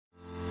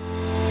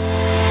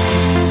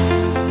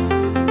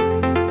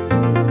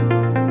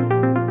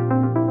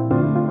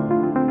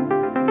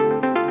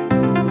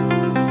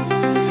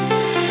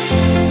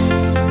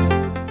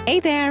Hey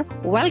there,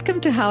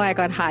 welcome to How I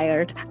Got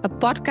Hired, a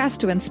podcast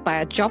to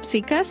inspire job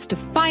seekers to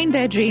find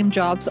their dream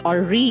jobs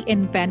or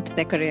reinvent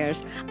their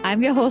careers.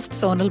 I'm your host,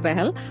 Sonal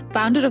Behel,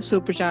 founder of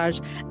Supercharge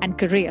and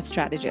career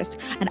strategist.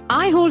 And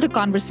I hold a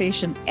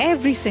conversation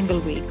every single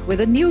week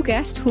with a new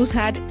guest who's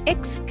had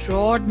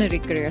extraordinary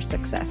career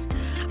success.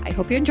 I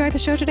hope you enjoy the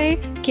show today.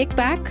 Kick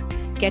back,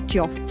 get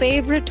your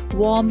favorite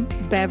warm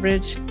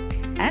beverage,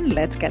 and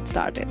let's get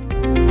started.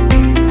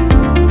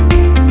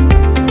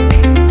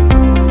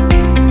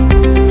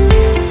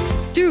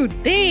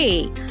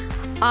 Today,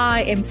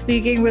 I am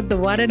speaking with the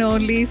one and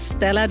only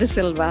Stella De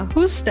Silva.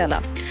 Who's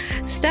Stella?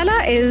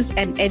 Stella is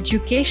an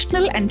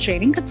educational and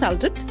training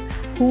consultant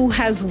who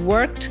has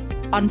worked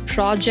on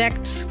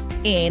projects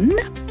in,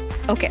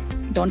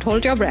 don't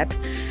hold your breath,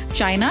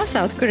 China,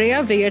 South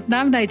Korea,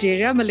 Vietnam,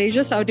 Nigeria,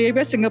 Malaysia, Saudi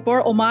Arabia,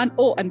 Singapore, Oman.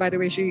 Oh, and by the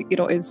way, she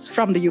is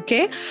from the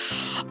UK.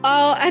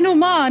 And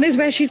Oman is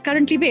where she's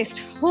currently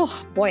based.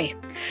 Oh boy.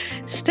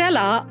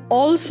 Stella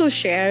also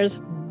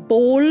shares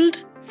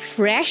bold,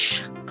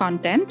 fresh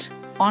content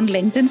on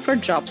LinkedIn for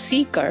job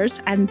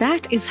seekers, and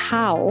that is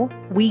how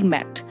we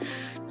met.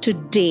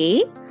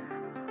 Today,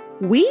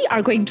 we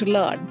are going to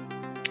learn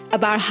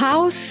about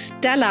how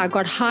Stella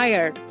got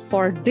hired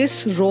for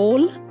this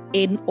role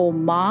in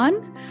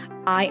Oman.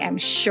 I am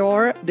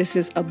sure this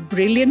is a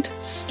brilliant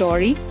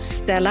story.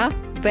 Stella,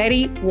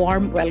 very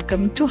warm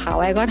welcome to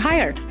How I Got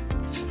Hired.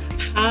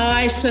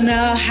 Hi,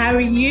 Sonal. How are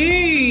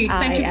you?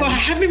 Thank you for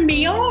having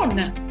me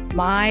on.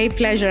 My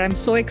pleasure. I'm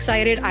so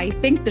excited. I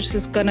think this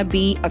is going to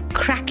be a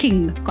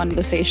cracking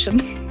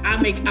conversation.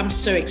 I'm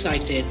so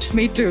excited.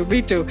 Me too.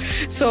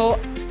 So,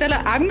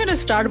 Stella, I'm going to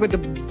start with a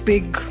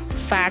big,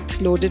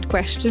 fat, loaded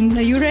question.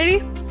 Are you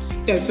ready?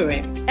 Go for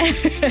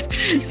it.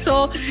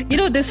 So,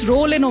 this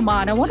role in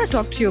Oman, I want to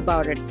talk to you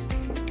about it.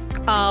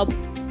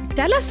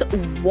 Tell us,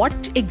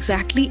 what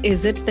exactly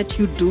is it that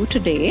you do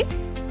today?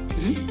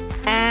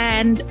 Mm-hmm.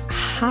 And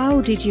how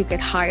did you get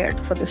hired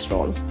for this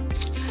role?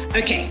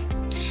 Okay.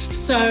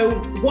 So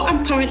what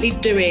I'm currently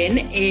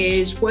doing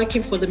is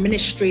working for the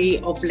Ministry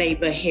of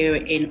Labour here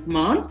in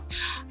Oman.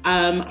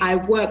 I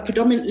work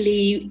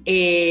predominantly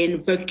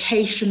in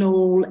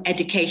vocational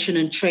education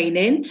and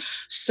training.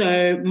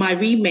 So my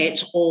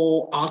remit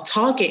or our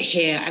target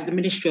here at the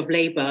Ministry of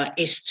Labour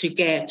is to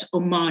get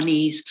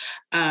Omanis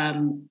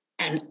and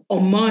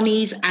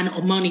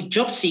Omani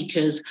job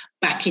seekers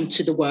back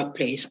into the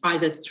workplace,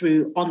 either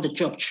through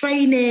on-the-job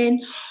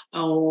training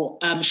or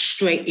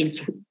straight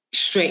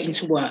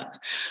into work.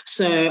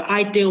 So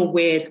I deal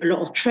with a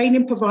lot of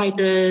training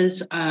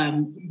providers,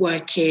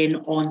 working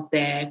on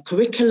their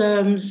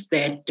curriculums,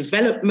 their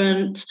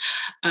development,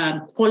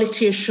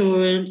 quality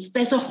assurance.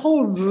 There's a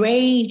whole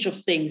range of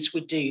things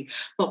we do,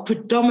 but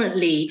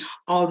predominantly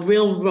our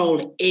real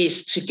role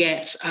is to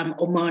get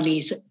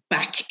Omanis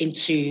back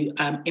into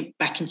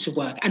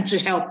work and to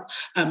help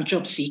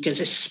job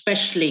seekers,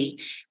 especially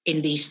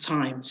in these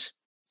times.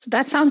 So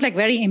that sounds like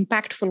very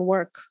impactful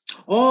work.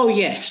 Oh,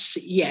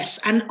 yes.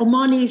 And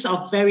Omanis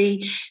are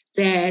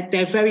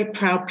they're very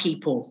proud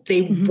people.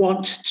 They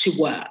want to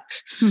work,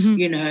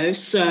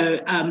 So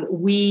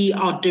we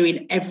are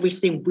doing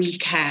everything we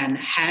can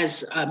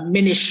as a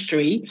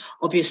ministry,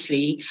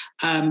 obviously,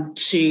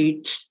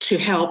 to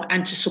help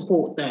and to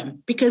support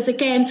them. Because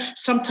again,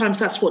 sometimes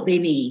that's what they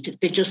need.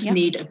 They just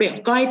need a bit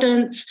of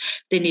guidance.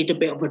 They need a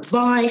bit of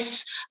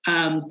advice.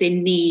 They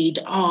need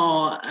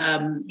our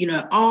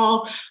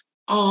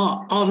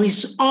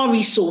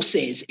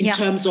resources in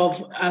terms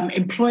of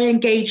employee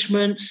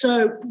engagement.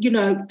 So,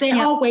 there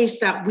are ways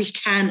that we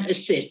can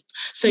assist.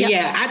 So,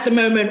 at the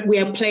moment, we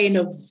are playing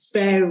a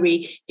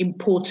very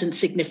important,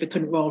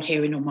 significant role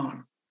here in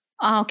Oman.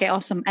 Okay,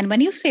 awesome. And when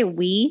you say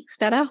we,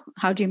 Stella,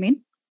 how do you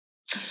mean?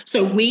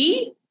 So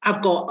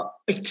I've got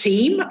a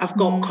team, I've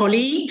got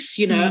colleagues,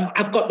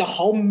 I've got the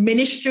whole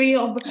Ministry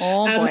of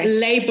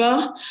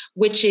Labour,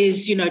 which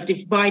is,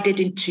 divided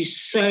into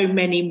so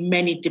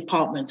many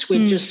departments.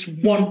 We're just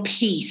one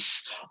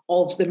piece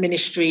of the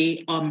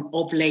Ministry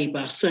of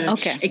Labour. So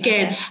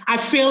I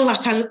feel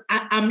like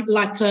I'm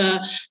like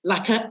an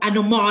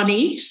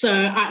Omani, so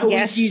I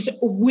always use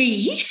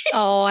we.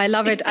 Oh, I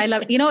love it.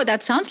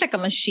 That sounds like a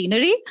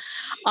machinery.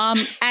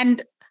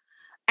 And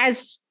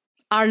as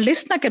our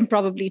listener can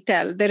probably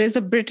tell, there is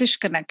a British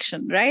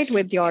connection, right?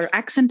 With your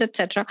accent,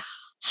 etc.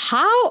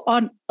 How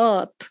on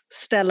earth,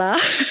 Stella,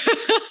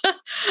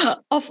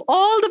 of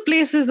all the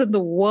places in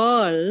the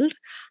world,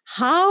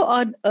 how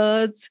on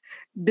earth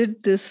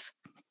did this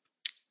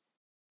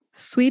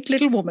sweet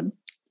little woman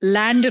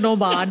land in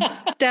Oman?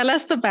 Tell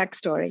us the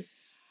backstory.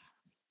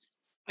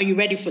 Are you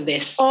ready for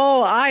this?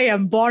 Oh, I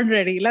am born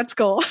ready. Let's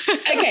go.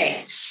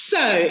 Okay,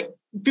 so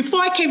before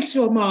I came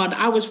to Oman,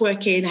 I was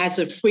working as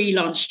a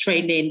freelance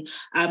training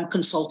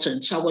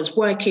consultant. So I was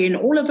working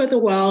all over the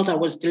world. I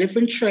was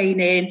delivering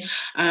training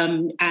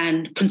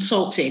and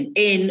consulting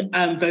in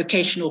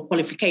vocational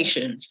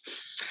qualifications.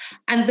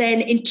 And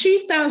then in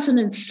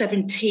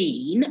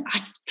 2017, I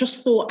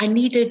just thought I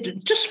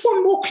needed just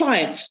one more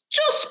client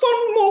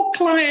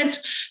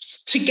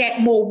to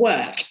get more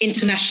work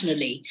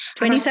internationally.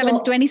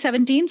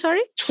 2017,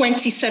 sorry?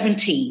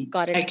 2017.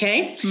 Got it.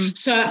 Okay.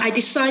 So I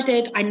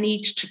decided I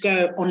need to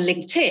go on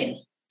LinkedIn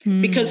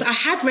because I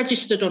had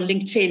registered on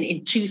LinkedIn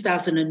in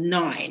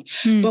 2009.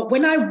 But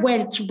when I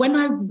was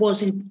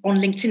on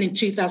LinkedIn in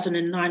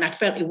 2009, I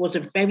felt it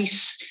wasn't a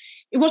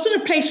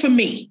place for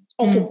me.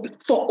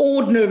 For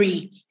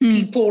ordinary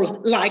people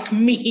like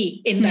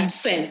me in that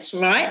sense,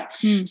 right?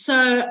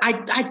 So I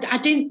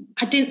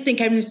didn't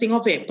think anything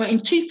of it. But in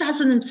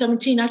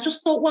 2017, I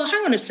just thought, well,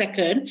 hang on a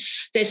second.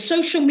 There's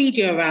social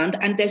media around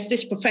and there's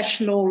this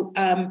professional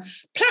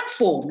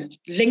platform,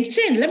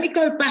 LinkedIn. Let me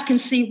go back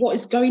and see what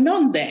is going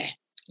on there.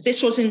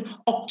 This was in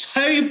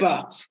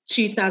October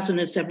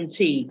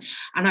 2017.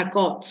 And I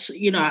got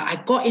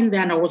in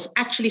there and I was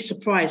actually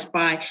surprised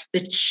by the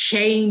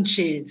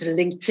changes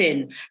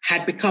LinkedIn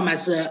had become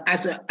as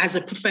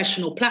a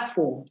professional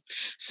platform.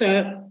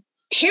 So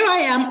here I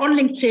am on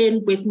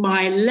LinkedIn with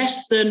my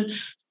less than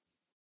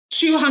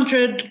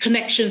 200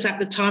 connections at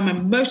the time,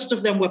 and most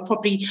of them were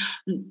probably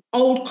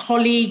old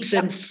colleagues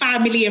and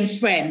family and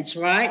friends,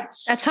 right?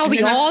 That's how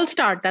we all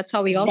start.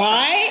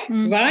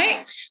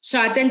 Right. So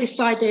I then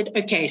decided,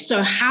 okay,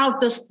 so how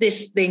does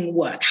this thing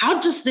work? How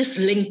does this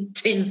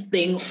LinkedIn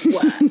thing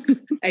work?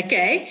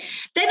 Okay.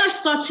 Then I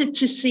started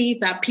to see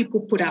that people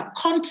put out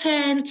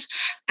content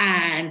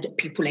and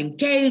people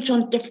engage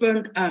on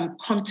different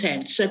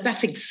content. So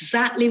that's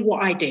exactly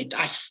what I did.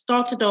 I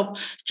started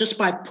off just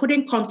by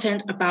putting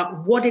content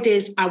about what it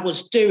is I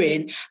was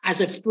doing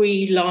as a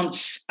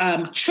freelance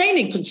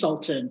training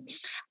consultant.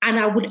 And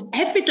I would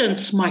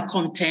evidence my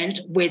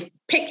content with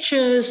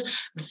pictures,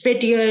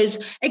 videos,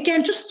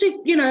 again, just to,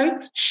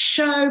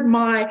 show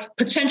my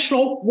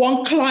potential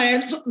one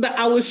client that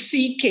I was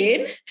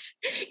seeking,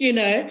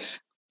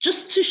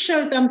 just to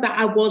show them that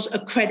I was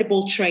a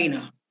credible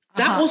trainer.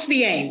 That was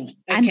the aim.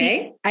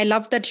 Okay. And I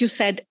love that you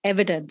said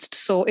evidenced.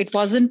 So it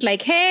wasn't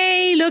like,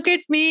 hey, look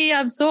at me,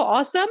 I'm so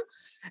awesome.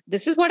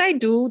 This is what I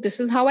do. This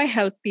is how I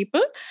help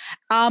people.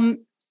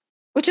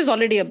 Which is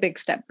already a big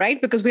step, right?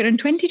 Because we're in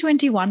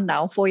 2021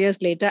 now, 4 years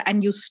later,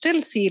 and you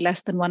still see less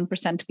than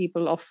 1%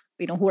 people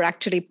who are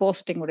actually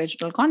posting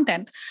original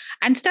content.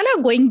 And Stella,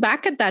 going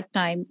back at that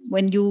time,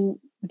 when do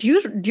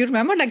you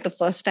remember like the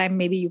first time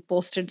maybe you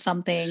posted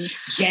something?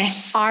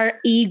 Yes. Our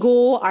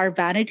ego, our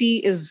vanity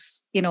is,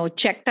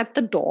 checked at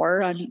the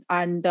door.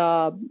 And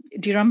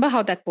do you remember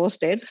how that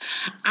post did?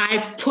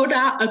 I put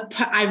out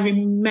I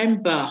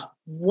remember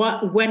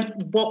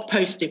what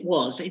post it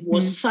was. It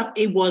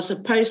was a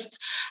post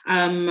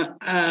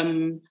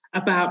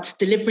about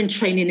delivering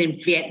training in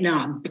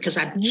Vietnam, because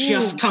I'd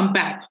just come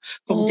back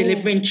from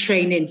delivering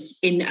training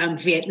in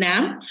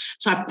Vietnam.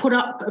 So I put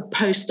up a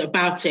post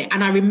about it,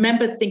 and I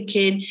remember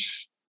thinking,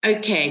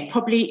 okay,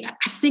 probably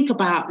I think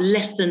about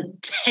less than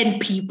 10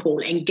 people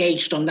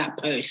engaged on that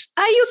post.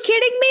 Are you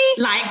kidding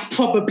me? Like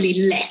probably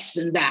less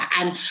than that.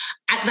 And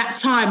at that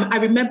time, I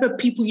remember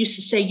people used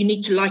to say you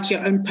need to like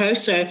your own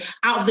post. So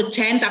out of the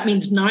 10, that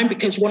means 9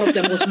 because one of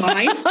them was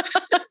mine.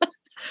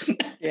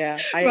 Yeah,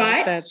 I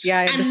understand.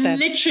 Yeah, I understand. And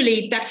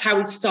literally that's how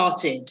it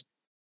started.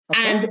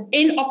 Okay. And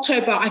in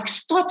October, I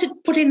started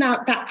putting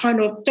out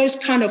those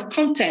kind of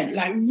content,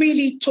 like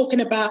really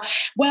talking about,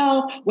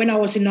 well, when I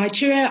was in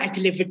Nigeria, I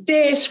delivered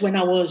this. When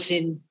I was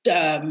in,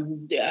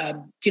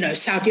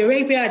 Saudi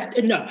Arabia,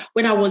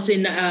 when I was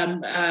in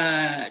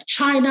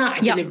China, I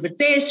delivered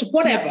this,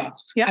 whatever.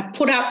 Yeah. I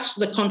put out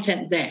the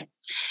content there.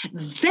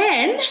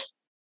 Then,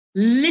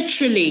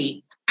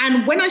 literally,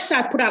 and when I say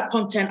I put out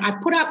content,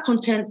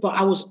 but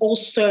I was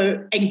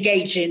also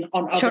engaging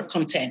on other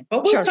content.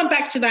 But we'll come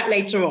back to that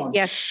later on.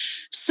 Yes.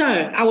 So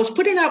I was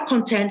putting out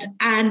content,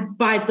 and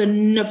by the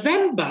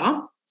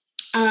November,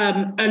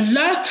 a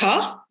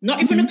lurker,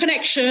 not even a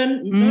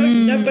connection,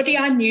 nobody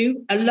I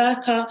knew, a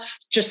lurker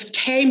just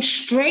came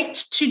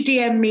straight to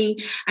DM me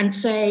and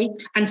said,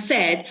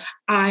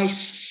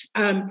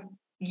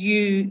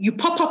 You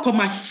pop up on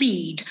my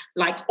feed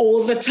like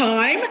all the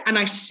time, and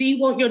I see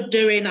what you're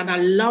doing, and I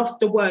love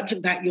the work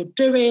that you're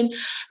doing.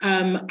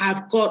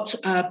 I've got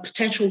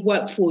potential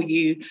work for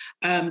you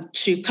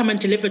to come and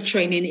deliver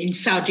training in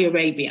Saudi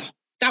Arabia.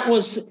 That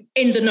was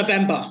in the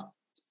November, right?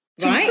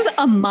 So this is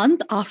a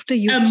month after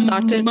you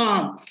started? A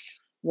month.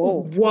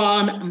 Whoa.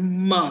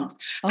 1 month.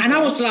 Okay. And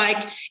I was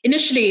like,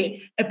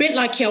 initially, a bit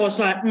like you, I was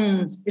like,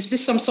 is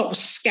this some sort of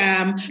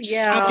scam?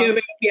 Yeah. Saudi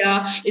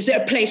Arabia? Is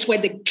it a place where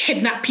they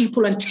kidnap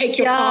people and take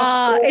your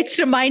passport? It's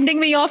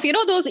reminding me of,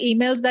 those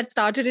emails that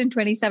started in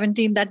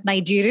 2017, that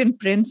Nigerian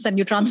prince, and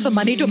you transfer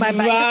money to my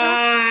bank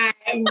account.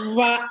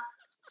 Right.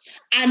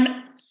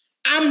 And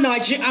I'm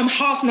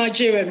half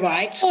Nigerian,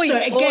 right?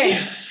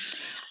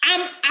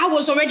 I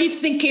was already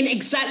thinking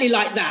exactly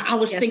like that. I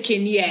was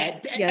thinking,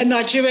 a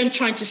Nigerian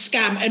trying to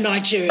scam a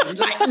Nigerian,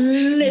 like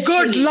literally.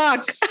 Good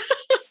luck.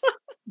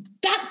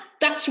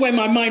 That's where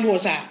my mind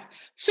was at.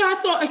 So I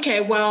thought, okay,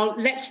 well,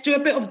 let's do a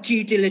bit of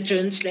due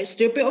diligence. Let's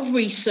do a bit of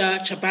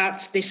research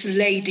about this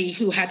lady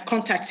who had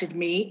contacted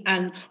me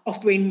and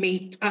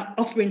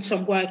offering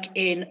some work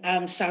in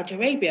Saudi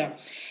Arabia.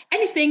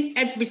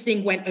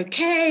 Everything went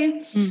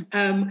okay.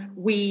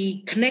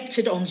 We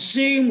connected on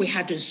Zoom. We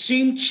had a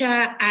Zoom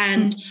chat,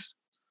 and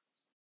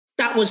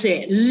that was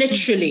it.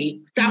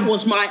 Literally, that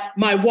was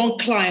my one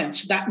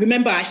client. That,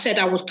 remember, I said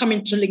I was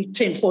coming to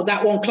LinkedIn for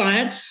that one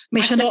client.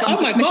 Mission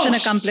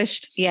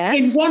accomplished. Yes.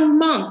 In 1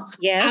 month,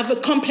 I've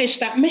accomplished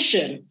that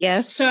mission.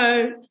 Yes.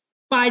 So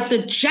by the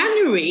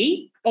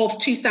January of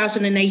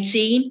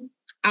 2018,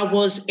 I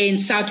was in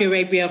Saudi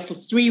Arabia for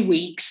 3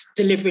 weeks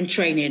delivering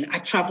training. I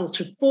traveled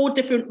to 4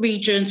 different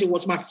regions. It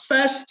was my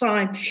first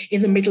time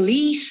in the Middle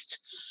East.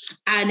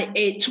 And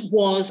it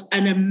was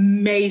an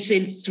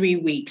amazing 3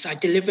 weeks. I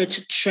delivered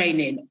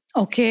training.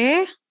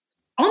 Okay.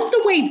 On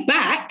the way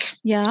back,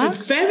 a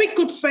very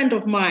good friend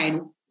of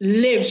mine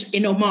lives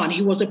in Oman.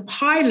 He was a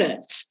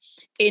pilot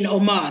in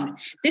Oman.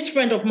 This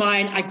friend of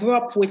mine, I grew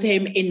up with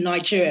him in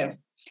Nigeria.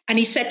 And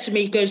he said to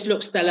me, he goes,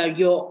 look, Stella,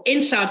 you're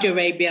in Saudi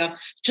Arabia.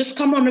 Just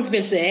come on a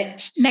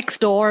visit. Next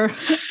door,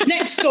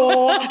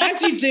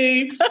 as you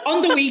do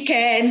on the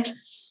weekend,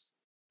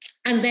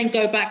 and then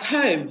go back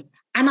home.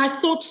 And I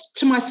thought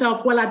to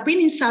myself, well, I'd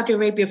been in Saudi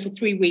Arabia for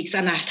 3 weeks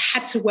and I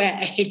had to wear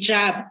a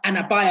hijab and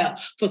a abaya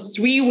for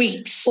 3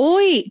 weeks.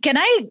 Oi, can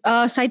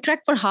I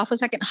sidetrack for half a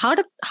second? How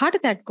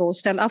did that go,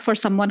 Stella, for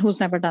someone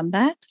who's never done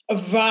that?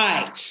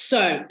 Right.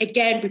 So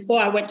again, before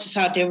I went to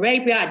Saudi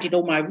Arabia, I did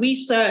all my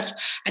research,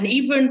 and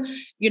even,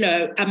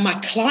 and my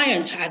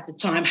client at the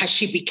time, as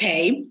she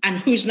became,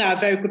 and who's now a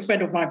very good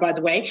friend of mine, by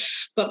the way,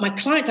 but my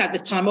client at the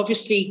time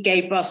obviously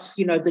gave us,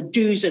 the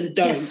do's and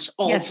don'ts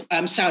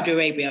of Saudi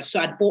Arabia. So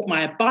I'd bought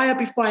my abaya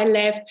before I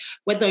left.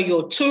 Whether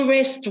you're a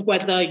tourist,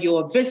 whether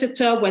you're a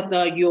visitor,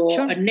 whether you're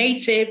a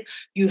native,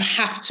 you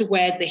have to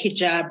wear the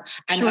hijab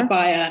and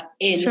abaya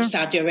in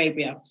Saudi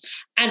Arabia.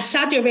 And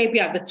Saudi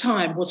Arabia at the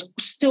time was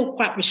still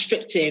quite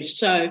restrictive.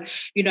 So,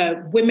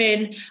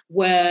 women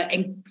I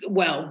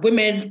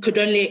could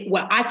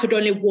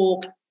only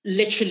walk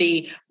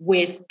literally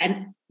with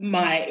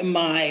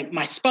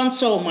my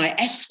sponsor or my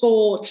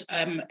escort.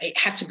 It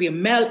had to be a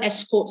male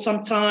escort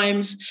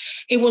sometimes.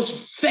 It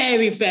was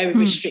very, very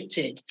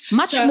restricted.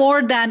 Much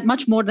more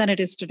than it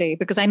is today,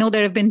 because I know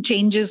there have been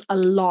a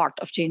lot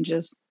of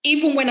changes.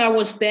 Even when I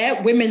was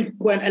there, women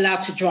weren't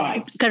allowed to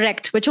drive.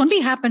 Correct, which only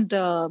happened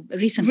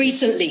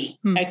recently.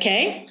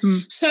 Okay?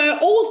 So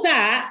all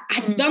that,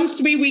 I'd done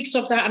 3 weeks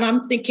of that, and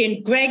I'm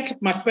thinking, Greg,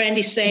 my friend,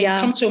 is saying,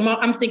 come to Oman.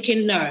 I'm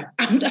thinking, no,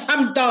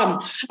 I'm done.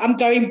 I'm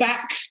going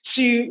back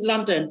to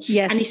London.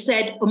 Yes. And he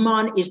said,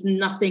 Oman is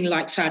nothing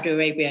like Saudi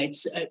Arabia.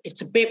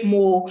 It's a bit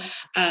more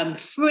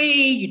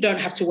free. You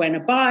don't have to wear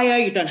an abaya.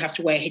 You don't have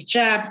to wear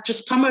hijab.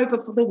 Just come over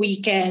for the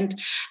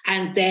weekend,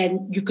 and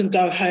then you can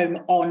go home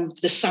on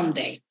the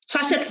Sunday. So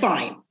I said,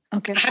 fine.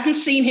 Okay. I hadn't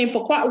seen him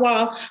for quite a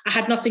while. I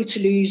had nothing to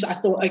lose. I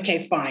thought, okay,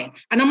 fine.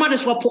 And I might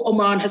as well put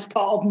Oman as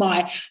part of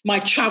my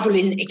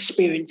traveling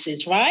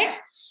experiences, right?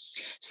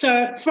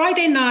 So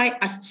Friday night,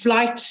 I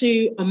fly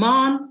to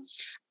Oman,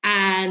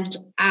 and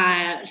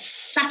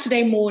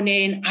Saturday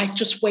morning, I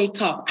just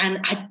wake up, and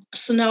I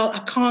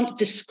can't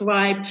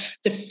describe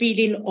the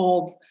feeling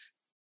of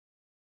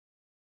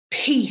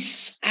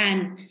peace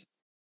and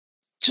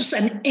just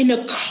an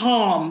inner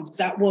calm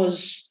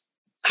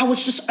I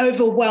was just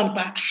overwhelmed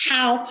by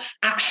how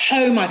at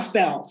home I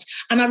felt.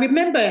 And I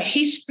remember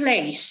his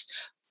place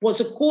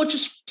was a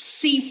gorgeous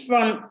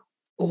seafront,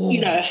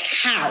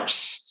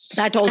 house.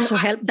 That also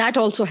helped. That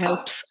also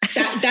helps.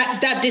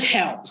 That did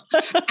help.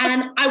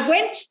 And I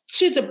went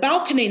to the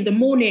balcony in the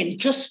morning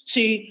that's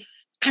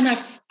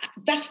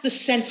the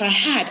sense I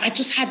had. I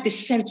just had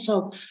this sense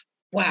of,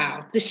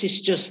 wow, this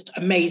is just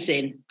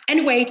amazing.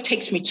 Anyway, it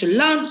takes me to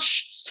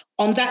lunch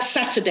on that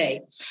Saturday.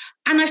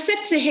 And I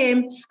said to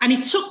him, and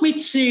he took me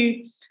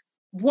to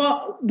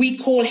what we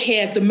call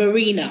here the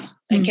marina,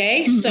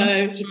 okay? Mm-hmm.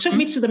 So he took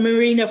me to the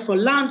marina for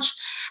lunch,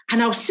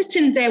 and I was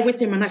sitting there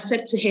with him, and I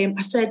said to him,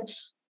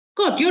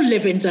 God, you're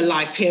living the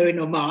life here in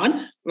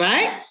Oman,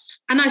 right?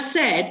 And I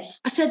said,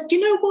 you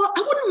know what?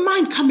 I wouldn't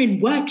mind coming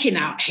working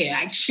out here,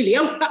 actually.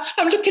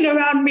 I'm looking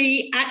around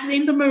me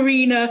in the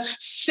marina,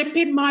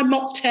 sipping my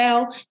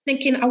mocktail,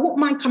 thinking, I wouldn't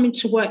mind coming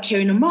to work here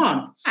in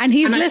Oman. And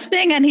he's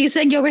listening, and he's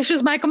saying, your wish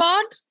is my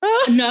command?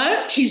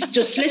 No, he's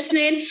just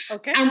listening.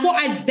 Okay. And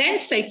what I then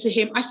say to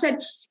him, I said,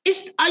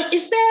 is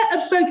there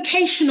a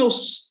vocational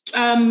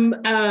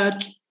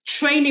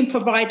training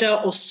provider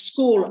or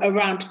school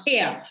around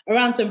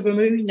the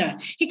marina?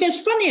 He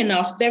goes, funny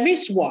enough, there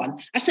is one.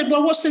 I said,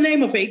 well, what's the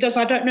name of it? He goes,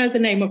 I don't know the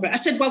name of it. I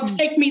said, well,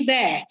 take me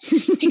there.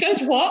 He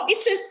goes, what?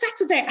 It's a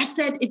Saturday. I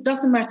said, it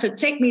doesn't matter.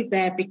 Take me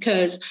there,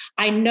 because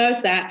I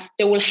know that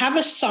they will have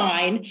a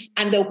sign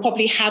and they'll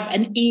probably have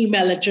an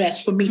email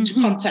address for me to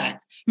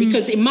contact.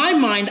 Because in my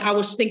mind, I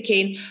was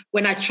thinking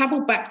when I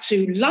travel back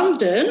to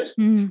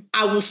London,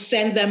 I will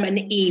send them an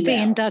email.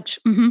 Stay in touch.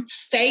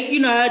 Stay,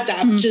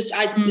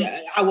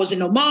 that I was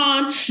in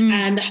Oman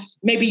and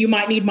maybe you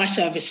might need my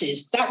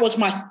services. That was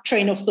my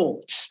train of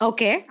thought.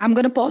 Okay, I'm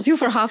going to pause you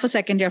for half a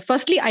second here.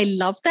 Firstly, I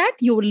love that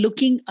you were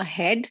looking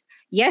ahead.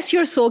 Yes,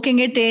 you're soaking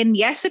it in.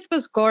 Yes, it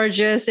was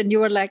gorgeous. And you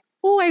were like,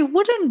 oh, I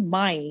wouldn't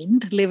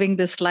mind living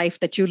this life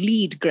that you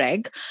lead,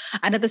 Greg.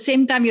 And at the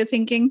same time, you're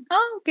thinking,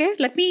 oh, okay,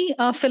 let me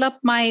fill up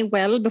my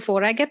well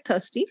before I get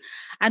thirsty.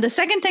 And the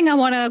second thing I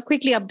want to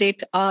quickly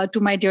update to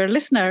my dear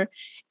listener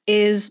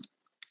is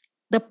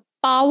the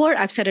power,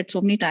 I've said it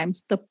so many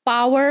times, the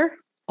power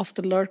of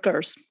the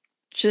lurkers.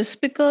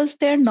 Just because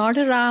they're not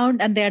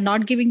around and they're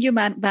not giving you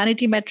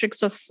vanity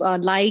metrics of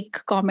like,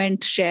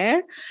 comment,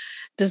 share,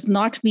 does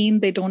not mean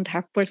they don't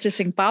have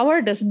purchasing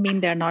power, doesn't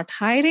mean they're not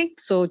hiring.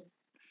 So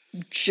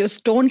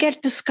just don't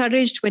get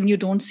discouraged when you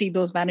don't see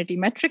those vanity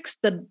metrics.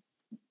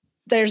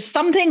 There's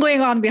something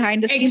going on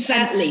behind the scenes.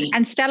 Exactly.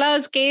 And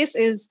Stella's case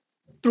is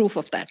proof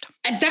of that.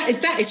 And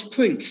that is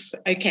proof.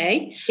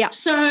 Okay. Yeah.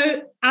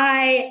 So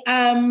I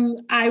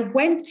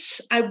went,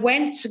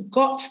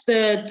 got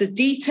the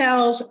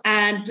details,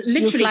 and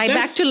literally you fly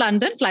back to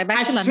London.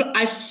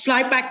 I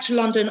fly back to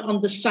London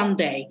on the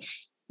Sunday.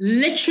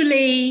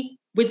 Literally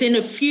within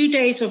a few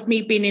days of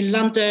me being in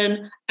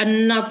London,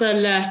 another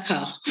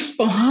lurker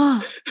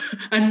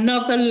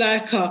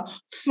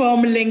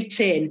from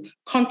LinkedIn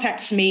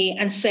contacts me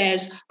and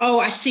says, oh,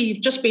 I see you've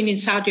just been in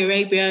Saudi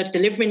Arabia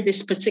delivering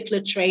this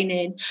particular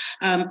training.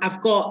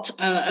 I've got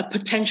a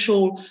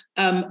potential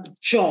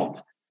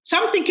job.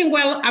 So I'm thinking,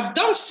 well, I've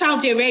done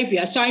Saudi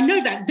Arabia, so I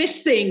know that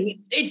this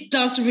thing, it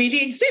does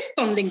really exist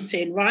on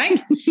LinkedIn,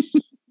 right?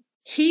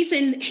 He's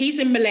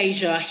in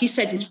Malaysia. He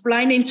said he's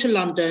flying into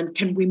London.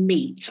 Can we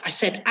meet? I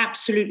said,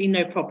 absolutely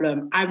no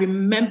problem. I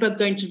remember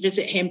going to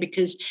visit him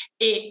because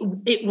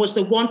it was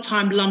the one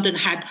time London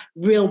had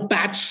real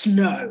bad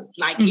snow.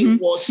 Like it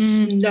was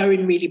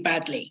snowing really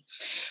badly.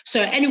 So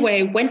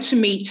anyway, went to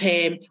meet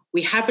him.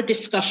 We have a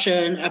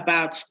discussion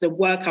about the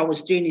work I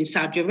was doing in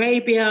Saudi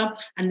Arabia.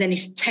 And then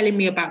he's telling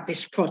me about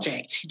this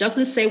project. He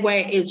doesn't say where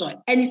it is or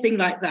anything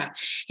like that.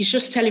 He's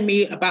just telling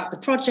me about the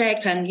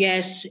project. And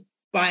yes,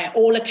 by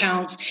all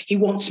accounts, he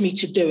wants me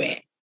to do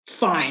it.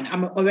 Fine,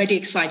 I'm already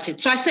excited.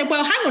 So I said,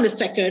 well, hang on a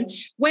second.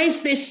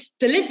 Where's this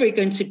delivery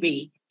going to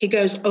be? He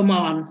goes,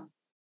 Oman.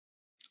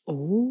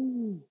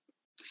 Oh.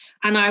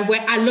 And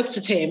I looked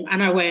at him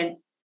and I went,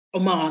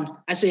 Oman,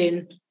 as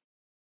in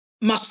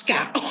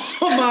Muscat.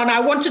 Oman.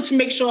 I wanted to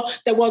make sure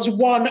there was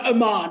one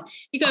Oman.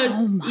 He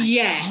goes,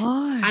 yeah.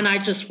 God. And I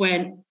just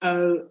went,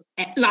 oh,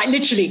 like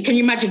literally, can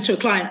you imagine to a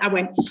client? I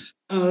went,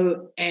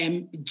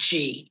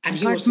 OMG. And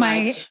he was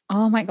like,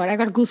 oh my God, I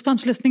got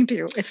goosebumps listening to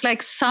you. It's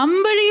like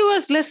somebody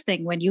was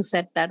listening when you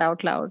said that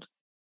out loud.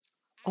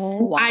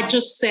 Oh, wow. I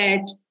just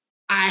said,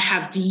 I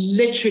have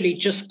literally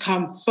just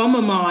come from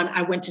Oman.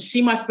 I went to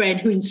see my friend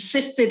who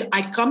insisted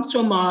I come to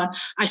Oman.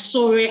 I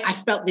saw it. I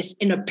felt this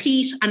inner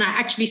peace. And I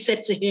actually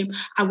said to him,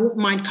 I wouldn't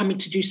mind coming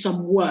to do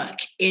some work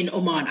in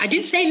Oman. I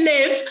didn't say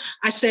live.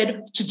 I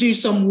said to do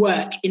some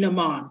work in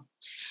Oman.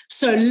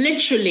 So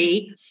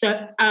literally,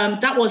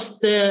 that was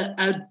the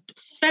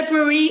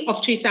February of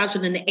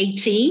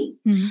 2018.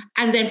 Mm-hmm.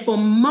 And then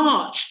from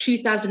March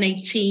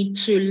 2018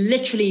 to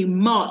literally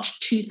March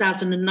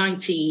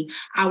 2019,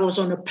 I was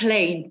on a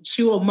plane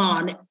to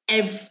Oman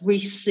every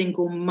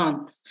single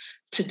month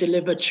to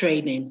deliver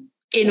training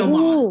in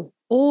Oman.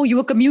 Oh, you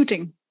were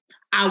commuting?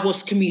 I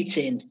was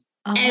commuting.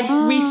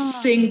 Every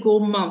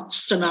single month,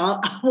 Sonal,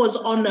 I was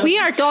on We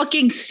are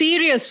talking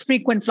serious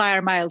frequent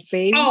flyer miles,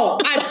 babe. Oh,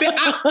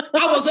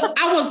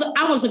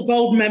 I was a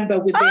gold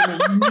member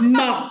within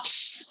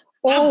months.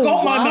 I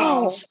got my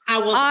miles. I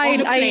was on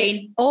the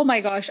plane. Oh my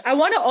gosh. I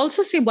want to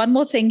also say one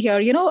more thing here.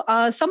 You know,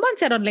 someone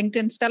said on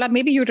LinkedIn, Stella,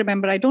 maybe you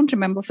remember, I don't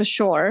remember for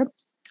sure.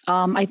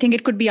 I think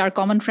it could be our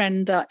common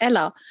friend,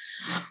 Ella.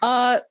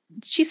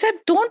 She said,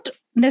 don't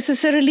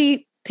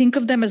necessarily think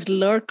of them as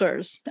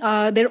lurkers.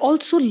 They're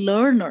also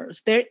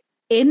learners. They're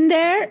in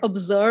there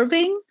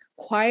observing,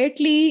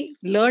 quietly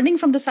learning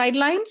from the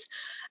sidelines,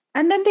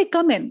 and then they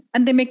come in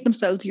and they make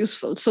themselves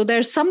useful. So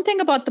there's something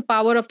about the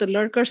power of the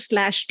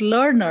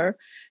lurker/learner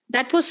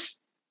that was,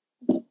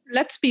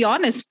 let's be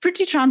honest,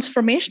 pretty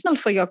transformational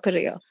for your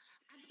career.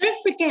 Don't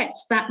forget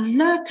that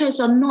lurkers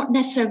are not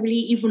necessarily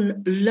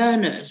even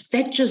learners.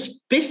 They're just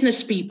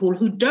business people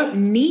who don't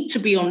need to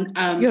be on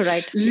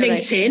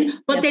LinkedIn,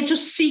 but yes, they're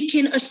just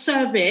seeking a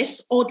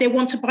service or they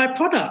want to buy a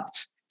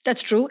product.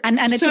 That's true. And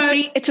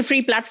it's a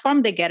free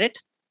platform. They get it.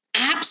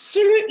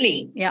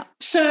 Absolutely. Yeah.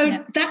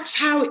 So that's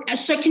how,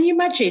 so can you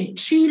imagine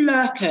two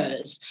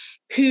lurkers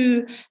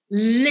who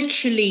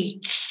literally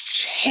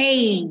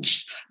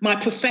changed my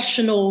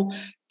professional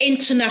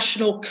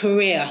international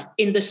career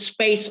in the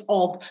space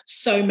of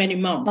so many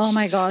months. Oh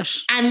my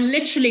gosh. And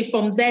literally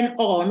from then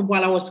on,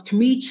 while I was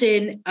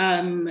commuting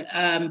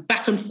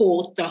back and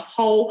forth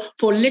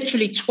for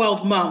literally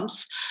 12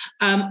 months,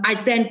 I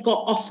then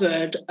got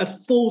offered a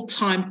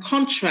full-time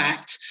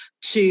contract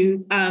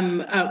to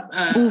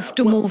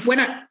move.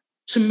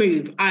 to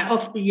move.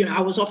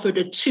 I was offered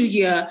a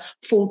 2-year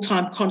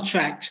full-time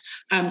contract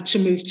to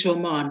move to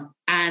Oman.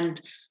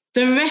 And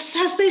the rest,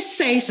 as they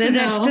say, the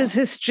rest is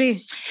history.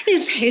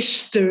 Is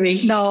history.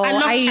 No, I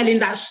love telling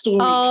that story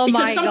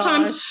because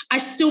sometimes I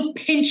still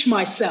pinch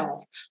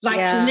myself.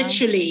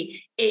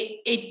 Literally,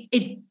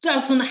 it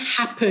doesn't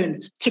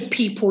happen to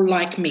people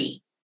like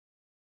me.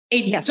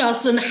 It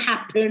doesn't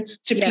happen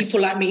to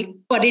people like me,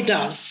 but it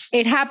does.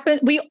 It happens.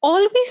 We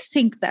always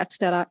think that,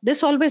 Stella.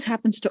 This always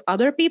happens to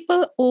other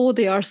people. Oh,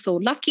 they are so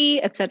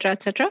lucky, etc.,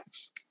 etc.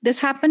 This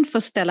happened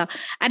for Stella.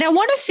 And I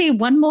want to say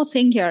one more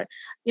thing here.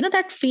 You know,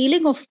 that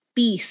feeling of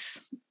peace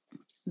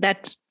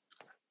that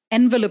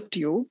enveloped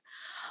you.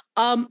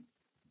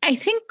 I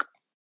think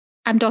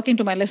I'm talking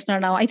to my listener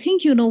now. I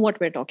think you know what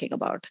we're talking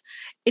about.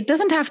 It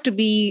doesn't have to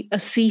be a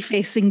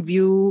sea-facing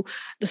view,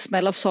 the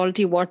smell of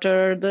salty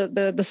water,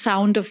 the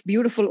sound of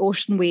beautiful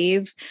ocean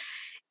waves.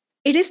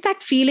 It is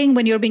that feeling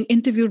when you're being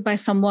interviewed by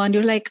someone,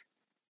 you're like,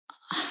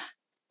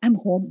 I'm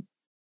home.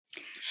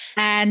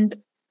 And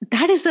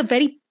that is a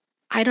very,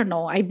 I don't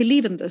know, I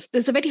believe in this.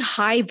 There's a very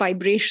high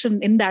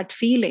vibration in that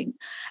feeling.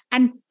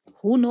 And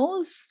who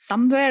knows,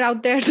 somewhere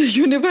out there, the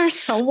universe,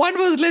 someone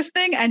was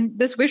listening and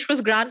this wish was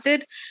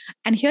granted.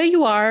 And here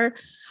you are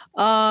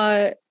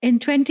in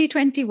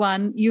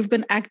 2021, you've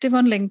been active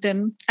on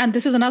LinkedIn. And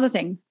this is another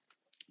thing.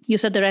 You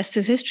said the rest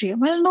is history.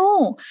 Well,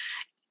 no,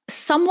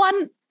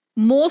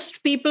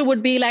 most people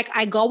would be like,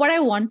 I got what I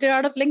wanted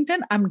out of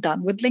LinkedIn. I'm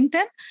done with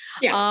LinkedIn.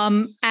 Yeah.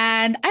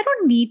 And I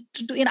don't need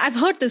to do, I've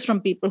heard this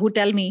from people who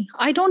tell me,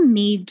 I don't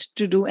need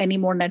to do any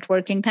more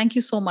networking. Thank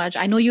you so much.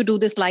 I know you do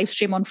this live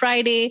stream on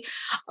Friday,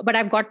 but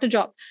I've got the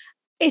job.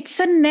 It's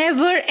a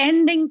never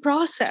ending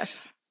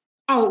process.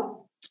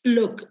 Oh,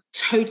 look,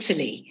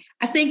 totally.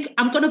 I think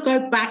I'm going to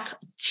go back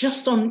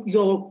just on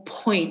your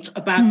point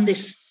about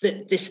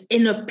this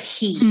inner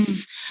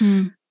peace.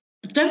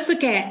 Don't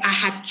forget, I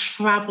had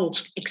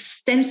traveled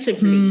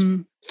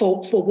extensively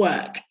for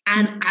work,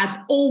 and I've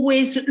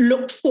always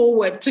looked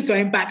forward to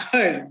going back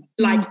home,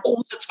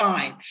 all the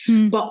time.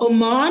 But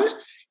Oman,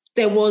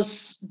 there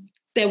was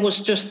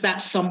just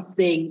that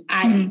something.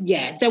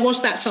 There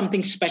was that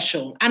something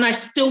special, and I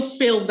still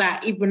feel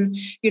that even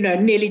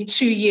nearly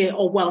 3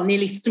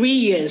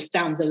 years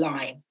down the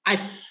line, I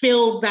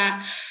feel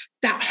that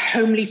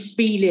homely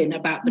feeling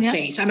about the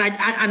place, and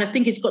I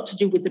think it's got to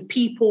do with the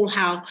people.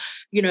 How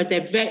they're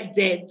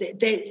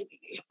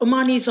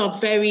Omanis are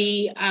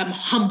very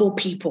humble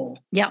people,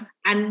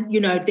 and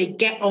they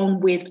get on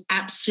with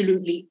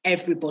absolutely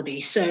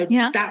everybody. So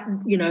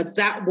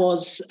that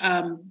was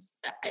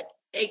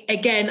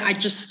again. I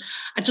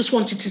just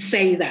wanted to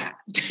say that.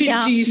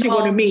 Do you see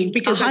what I mean?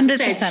 Because 100%. Like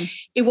I said,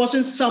 it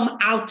wasn't some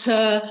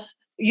outer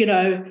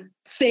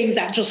thing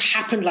that just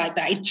happened like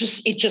that. It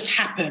just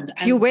happened.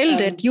 And, you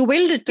willed it. You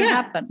willed it to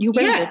happen. You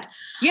willed it.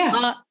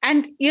 Yeah.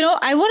 And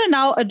I want to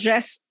now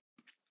address.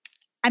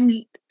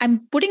 I'm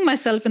putting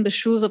myself in the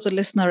shoes of the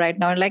listener right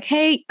now. Like,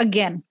 hey,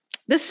 again,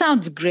 this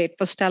sounds great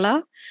for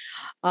Stella.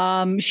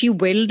 She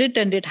willed it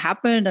and it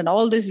happened, and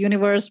all this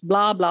universe,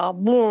 blah blah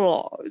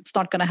blah. It's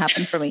not going to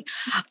happen for me.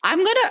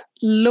 I'm going to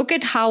look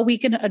at how we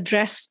can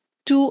address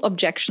two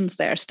objections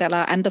there,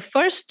 Stella. And the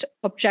first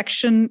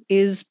objection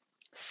is,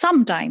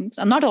 sometimes,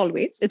 and not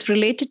always, it's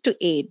related to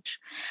age.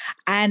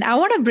 And I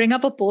want to bring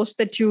up a post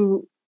that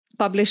you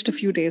published a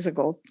few days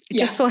ago.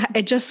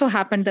 It just so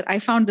happened that I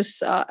found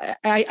this.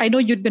 I know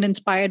you'd been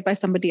inspired by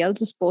somebody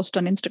else's post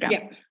on Instagram.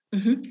 Yeah.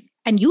 Mm-hmm.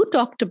 And you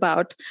talked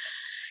about,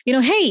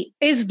 hey,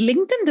 is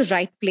LinkedIn the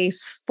right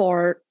place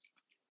for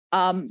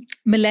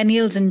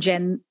millennials and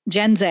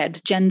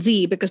Gen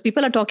Z? Because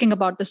people are talking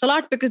about this a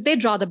lot because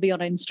they'd rather be on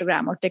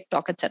Instagram or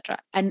TikTok, etc.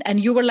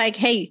 And you were like,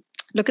 hey,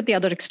 look at the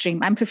other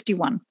extreme. I'm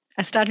 51.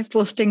 I started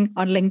posting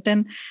on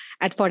LinkedIn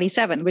at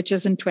 47, which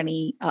is in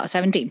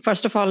 2017.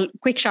 First of all,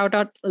 quick shout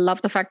out.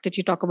 Love the fact that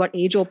you talk about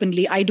age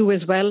openly. I do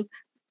as well.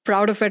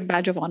 Proud of it,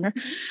 badge of honor.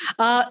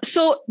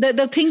 So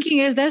the thinking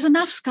is there's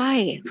enough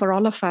sky for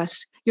all of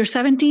us. You're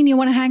 17, you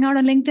want to hang out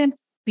on LinkedIn?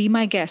 Be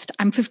my guest.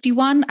 I'm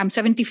 51, I'm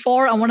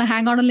 74, I want to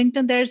hang out on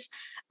LinkedIn. There's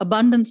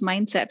abundance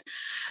mindset.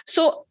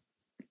 So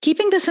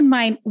keeping this in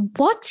mind,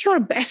 what's your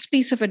best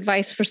piece of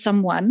advice for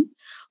someone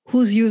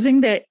who's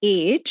using their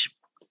age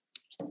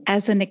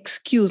as an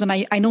excuse? And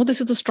I know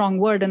this is a strong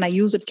word and I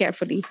use it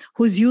carefully.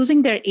 Who's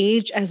using their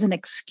age as an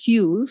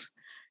excuse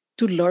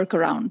to lurk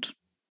around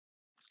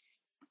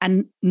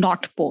and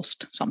not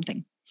post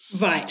something?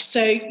 Right.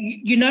 So,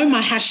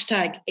 my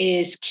hashtag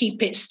is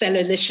keep it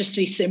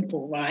Stellaliciously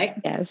simple, right?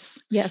 Yes.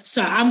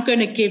 So I'm going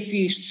to give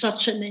you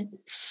such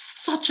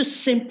a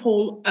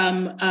simple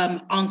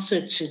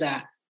answer to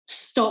that.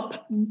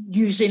 Stop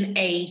using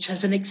age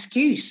as an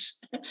excuse.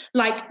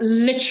 Like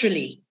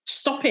literally,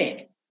 stop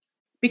it.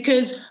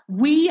 Because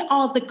we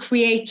are the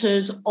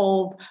creators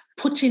of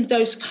putting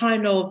those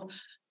kind of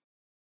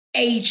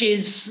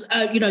ages,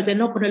 they're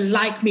not going to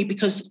like me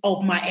because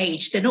of my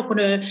age. They're not going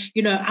to,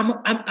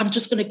 I'm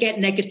just going to get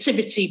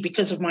negativity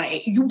because of my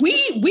age.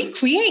 We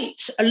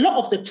create a lot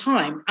of the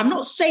time. I'm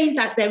not saying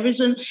that there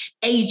isn't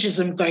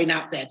ageism going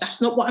out there.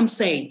 That's not what I'm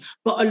saying.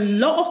 But a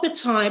lot of the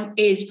time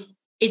is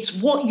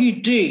It's what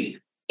you do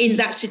in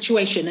that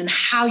situation and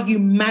how you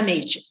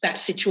manage that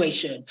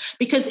situation.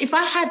 Because if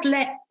I had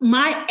let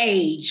my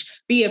age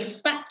be a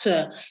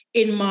factor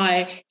in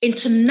my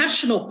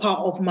international part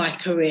of my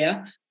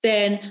career,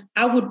 then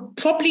I would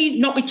probably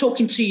not be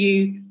talking to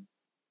you.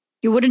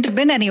 You wouldn't have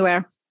been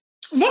anywhere.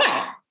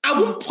 Right. I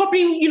wouldn't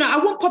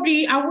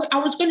probably, I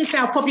was going to say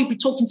I'll probably be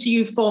talking to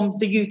you from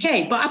the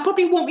UK, but I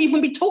probably won't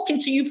even be talking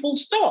to you full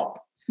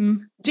stop.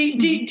 Do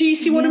you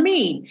see what I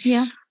mean?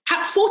 Yeah.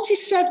 At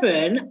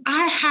 47,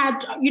 I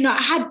had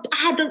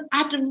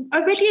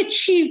already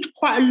achieved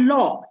quite a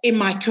lot in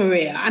my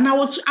career, and I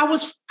was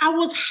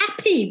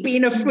happy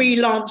being a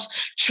freelance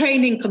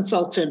training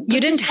consultant. You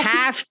didn't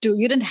have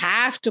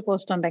to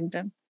post on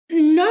LinkedIn.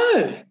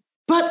 No,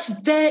 but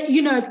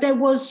there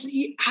was.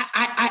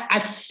 I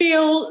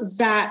feel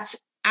that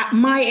at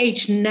my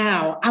age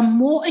now, I'm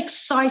more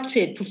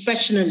excited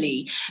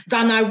professionally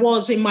than I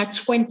was in my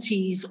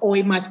 20s or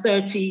in my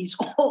 30s.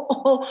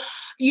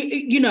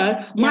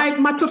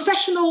 My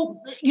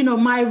professional,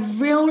 my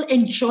real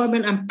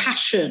enjoyment and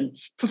passion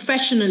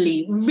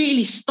professionally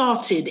really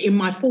started in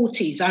my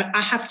 40s, I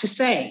have to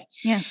say.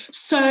 Yes.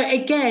 So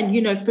again,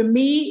 for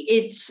me,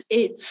 it's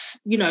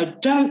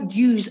don't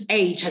use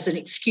age as an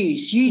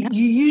excuse. You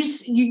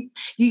use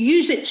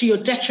it to your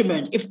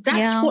detriment. If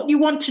that's what you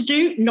want to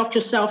do, knock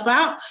yourself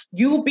out.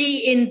 You'll be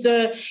in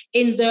the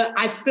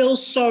I feel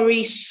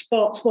sorry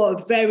spot for a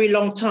very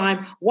long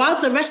time,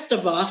 while the rest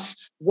of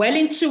us, well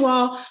into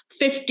our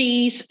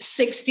 50s,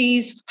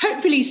 60s,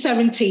 hopefully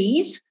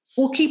 70s,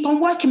 we'll keep on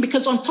working,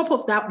 because on top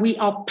of that, we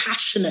are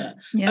passionate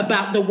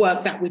about the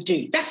work that we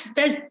do.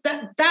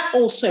 That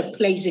also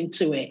plays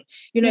into it.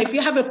 If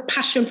you have a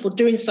passion for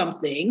doing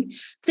something,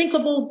 think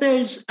of all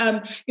those,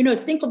 golden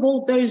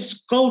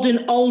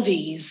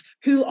oldies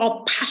who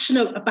are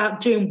passionate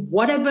about doing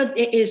whatever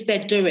it is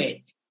they're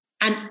doing,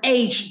 and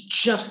age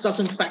just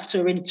doesn't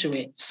factor into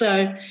it.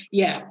 So,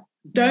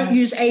 don't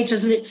use age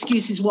as an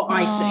excuse is what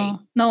I say.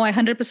 No, I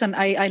 100%.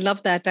 I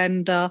love that.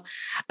 And a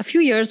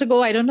few years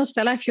ago, I don't know,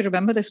 Stella, if you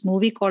remember this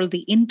movie called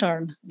The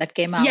Intern that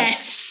came out.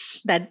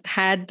 Yes. That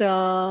had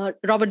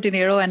Robert De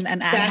Niro and Anne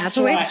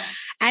Hathaway. Right.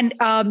 And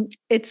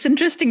it's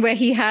interesting where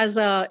he has,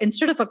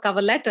 instead of a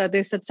cover letter,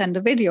 they said send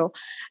a video.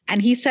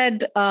 And he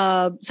said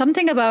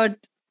something about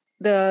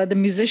the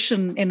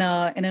musician in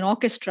an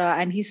orchestra.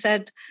 And he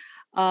said,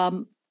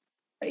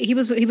 he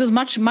was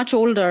much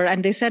older,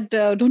 and they said,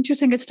 don't you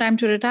think it's time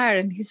to retire?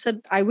 And he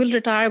said, I will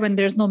retire when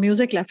there's no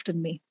music left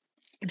in me.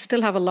 I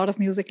still have a lot of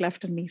music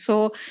left in me.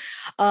 So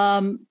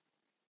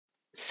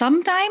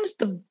sometimes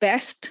the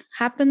best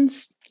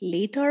happens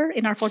later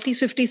in our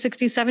 40s, 50s,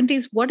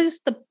 60s,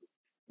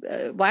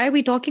 70s. Why are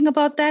we talking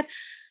about that?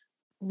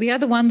 We are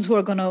the ones who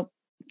are going to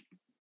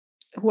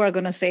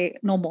say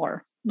no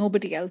more.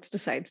 Nobody else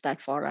decides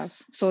that for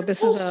us. So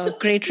this is a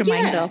great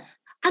reminder. Yeah.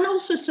 And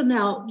also,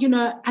 Sonal,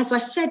 as I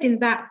said in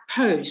that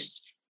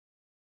post,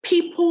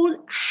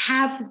 people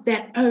have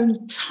their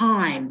own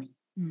time.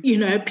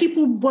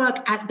 People work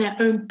at their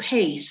own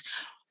pace.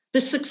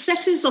 The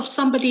successes of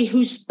somebody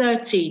who's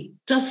 30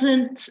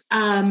 doesn't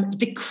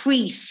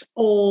decrease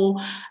or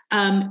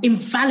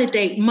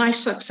invalidate my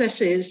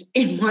successes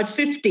in my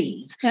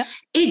 50s. Yeah.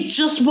 It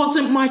just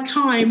wasn't my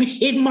time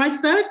in my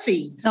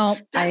 30s. No,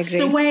 that's I agree.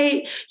 The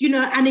way,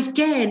 and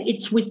again,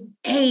 it's with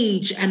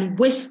age and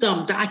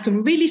wisdom that I can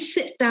really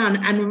sit down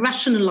and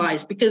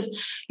rationalize, because,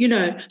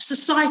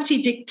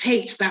 society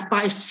dictates that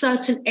by a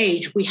certain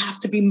age, we have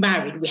to be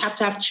married, we have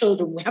to have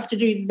children, we have to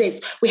do this,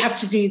 we have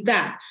to do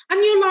that.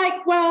 And you're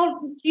like,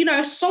 well,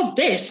 sod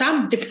this,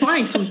 I'm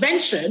defying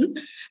convention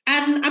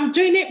and I'm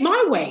doing it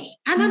my way.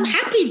 And I'm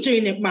happy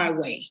doing it my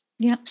way.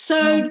 Yeah.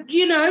 So,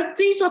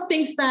 these are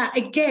things that,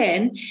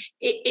 again,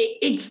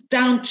 it's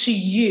down to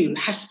you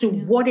as to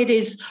what it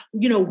is,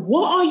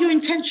 what are your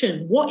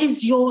intention? What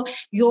is your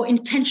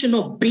intention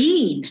of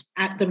being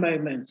at the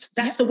moment?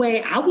 That's the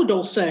way I would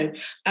also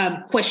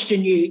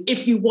question you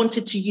if you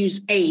wanted to use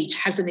age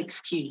as an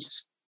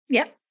excuse.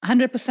 Yeah,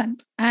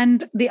 100%.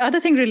 And the other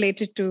thing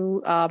related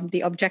to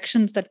the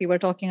objections that we were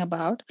talking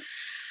about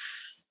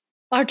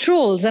are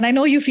trolls. And I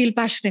know you feel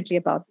passionately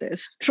about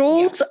this.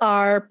 Trolls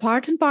are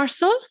part and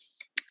parcel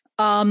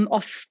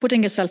of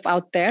putting yourself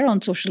out there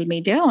on social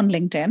media, on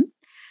LinkedIn.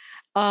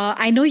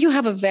 I know you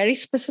have a very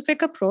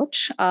specific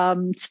approach,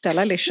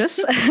 Stella Licious.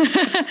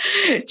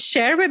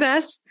 Share with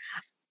us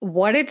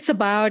what it's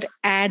about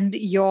and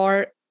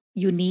your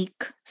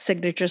unique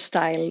signature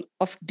style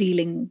of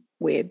dealing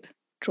with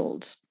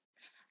trolls.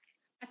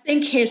 I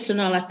think here,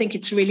 Sonal, I think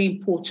it's really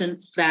important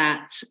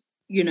that,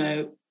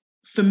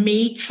 for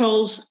me,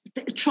 trolls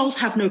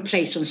have no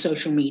place on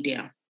social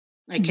media.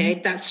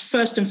 Okay, that's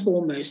first and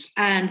foremost.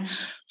 And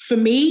for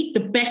me,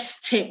 the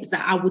best tip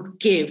that I would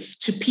give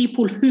to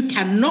people who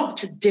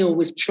cannot deal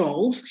with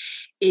trolls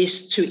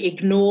is to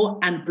ignore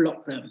and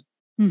block them.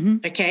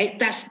 Okay,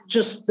 that's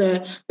just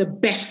the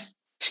best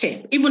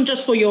tip, even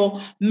just for your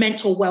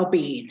mental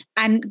well-being.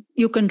 And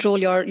you control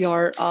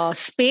your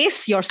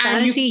space, your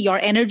sanity, your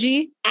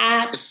energy.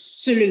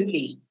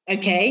 Absolutely.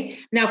 Okay.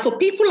 Now, for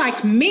people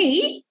like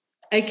me,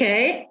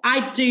 Okay, I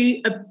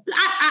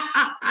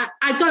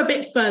go a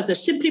bit further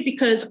simply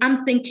because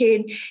I'm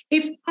thinking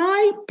if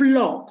I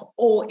block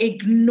or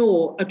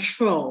ignore a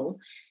troll,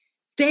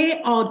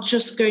 they are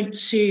just going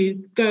to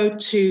go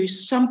to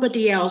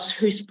somebody else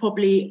who's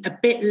probably a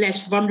bit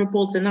less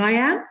vulnerable than I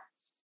am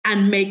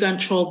and may go and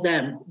troll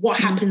them. What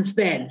happens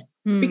then?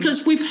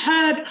 Because we've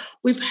heard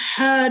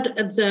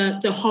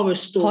the horror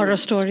stories. Horror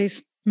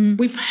stories.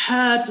 We've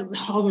heard the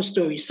horror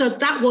stories. So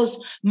that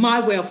was my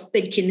way of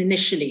thinking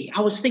initially.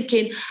 I was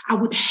thinking I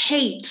would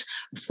hate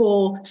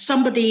for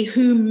somebody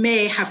who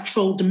may have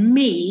trolled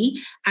me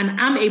and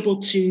I'm able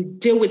to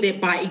deal with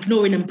it by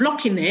ignoring and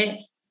blocking it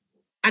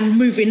and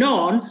moving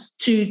on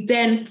to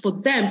then for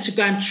them to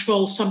go and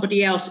troll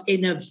somebody else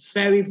in a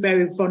very,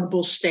 very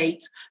vulnerable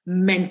state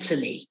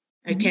mentally.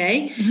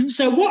 Okay. Mm-hmm.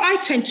 So what I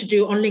tend to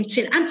do on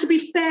LinkedIn, and to be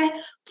fair,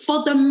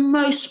 for the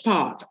most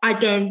part, I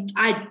don't,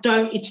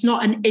 it's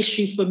not an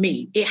issue for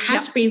me. It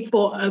has been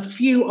for a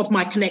few of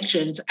my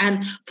connections.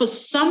 And for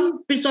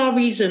some bizarre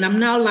reason, I'm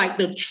now like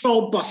the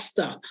troll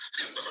buster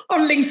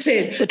on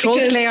LinkedIn. The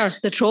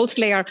troll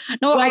slayer.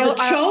 No, well,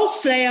 troll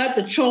slayer,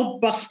 the troll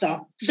buster.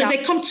 So they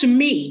come to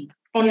me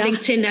on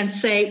LinkedIn and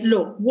say,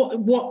 look,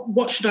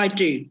 what should I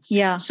do?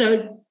 Yeah.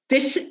 So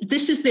this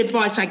is the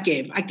advice I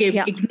give.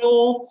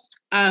 Ignore,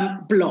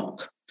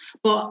 block.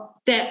 But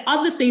there are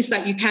other things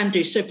that you can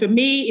do. So for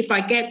me, if I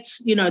get,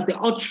 the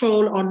odd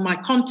troll on my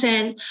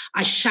content,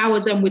 I shower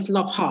them with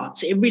love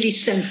hearts. It really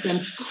sends them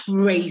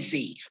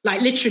crazy.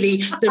 Like literally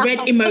the red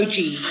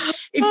emojis.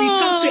 If you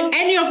come to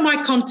any of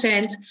my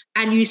content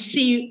and you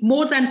see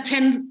more than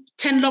 10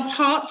 love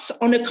hearts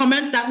on a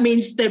comment, that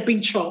means they've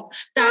been trolled.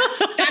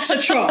 That's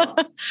a troll.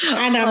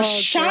 And I'm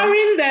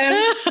showering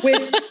them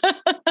with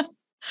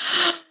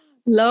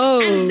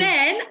love. And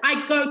then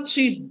I go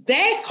to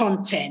their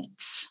content.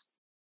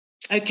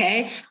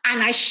 Okay,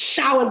 and I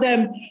shower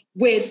them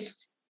with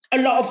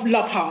a lot of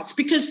love hearts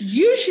because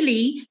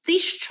usually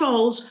these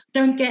trolls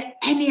don't get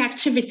any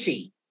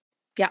activity.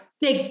 Yeah,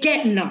 they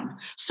get none.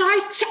 So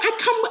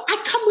I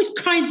come with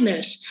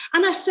kindness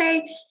and I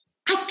say,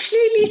 I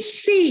clearly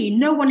see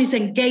no one is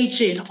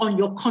engaging on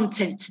your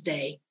content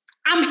today.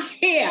 I'm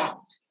here.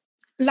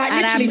 Like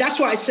and literally, that's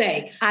what I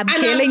say. I'm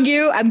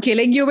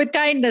killing you with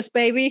kindness,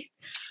 baby.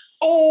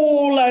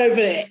 All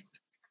over it.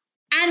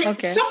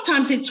 And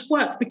sometimes it's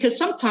worked because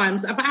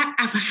sometimes I've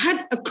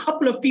had a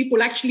couple of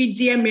people actually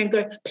DM me and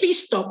go,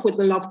 please stop with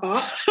the love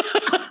hearts.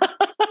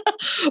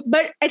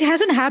 But it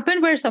hasn't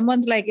happened where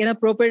someone's like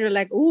inappropriate or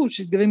like, oh,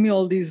 she's giving me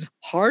all these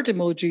heart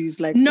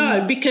emojis. Like,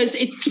 no, because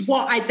it's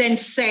what I then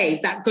say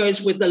that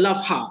goes with the love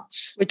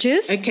hearts. Which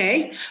is?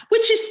 Okay.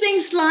 Which is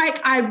things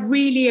like, I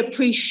really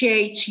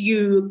appreciate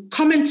you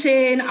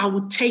commenting. I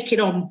will take it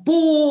on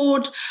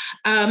board.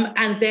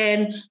 And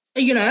then,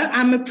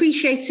 I'm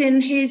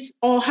appreciating his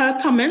or her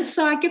comments.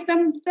 So I give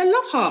them the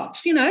love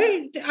hearts,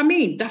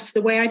 that's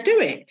the way I do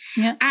it.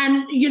 Yeah.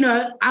 And,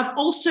 I've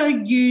also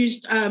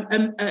used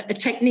a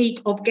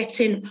technique of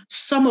getting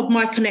some of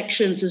my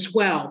connections as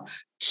well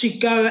to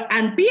go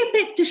and be a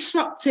bit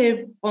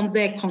disruptive on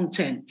their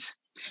content.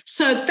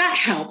 So that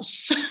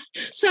helps.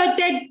 So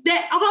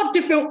there are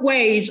different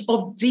ways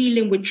of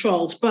dealing with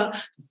trolls,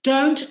 but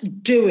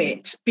don't do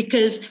it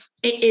because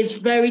it is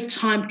very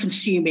time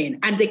consuming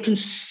and they can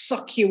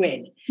suck you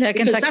in. They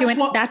can suck you in.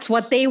 That's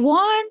what they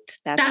want.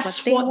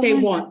 That's what they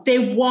want.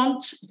 They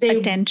want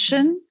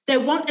attention. They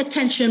want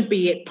attention,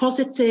 be it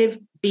positive,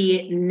 be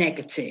it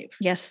negative.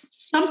 Yes.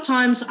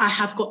 Sometimes I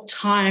have got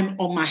time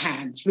on my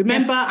hands.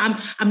 Remember,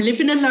 I'm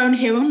living alone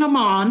here in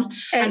Oman,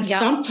 and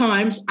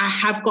sometimes I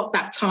have got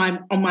that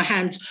time on my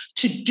hands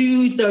to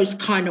do those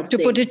kind of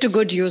things. To put it to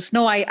good use.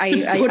 No,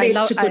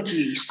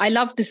 I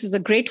love this is a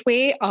great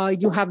way.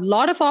 You have a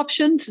lot of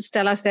options.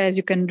 Stella says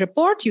you can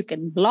report, you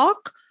can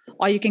block,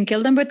 or you can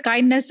kill them with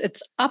kindness.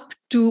 It's up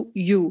to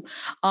you.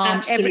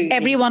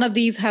 Every one of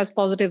these has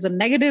positives and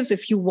negatives.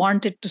 If you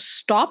want it to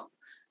stop,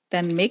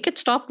 then make it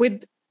stop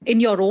in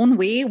your own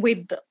way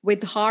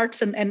with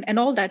hearts and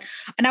all that.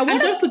 And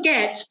don't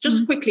forget,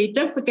 quickly,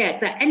 don't forget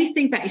that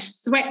anything that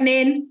is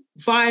threatening,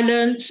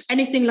 violence,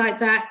 anything like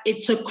that,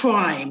 it's a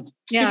crime.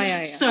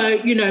 Yeah. So,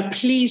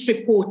 please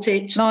report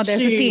it. No,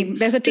 there's a team.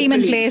 There's a team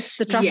in place,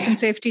 the trust and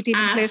safety team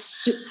in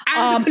place.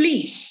 And the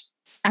police.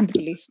 And the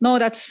police. No,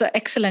 that's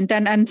excellent.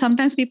 And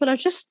sometimes people are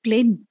just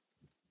plain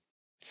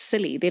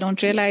silly. They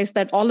don't realize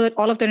that all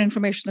of their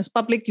information is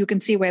public. You can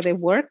see where they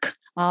work,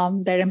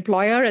 their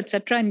employer,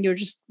 etc. And you're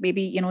just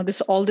maybe,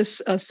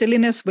 this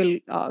silliness will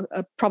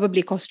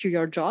probably cost you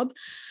your job.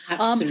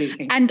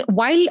 Absolutely. And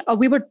while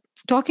we were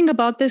talking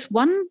about this,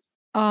 one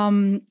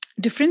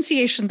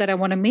differentiation that I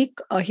want to make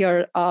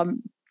here,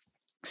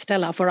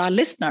 Stella, for our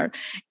listener,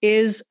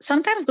 is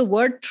sometimes the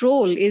word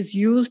troll is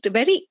used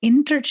very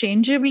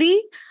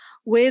interchangeably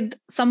with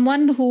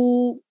someone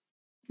who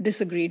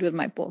disagreed with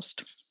my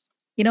post.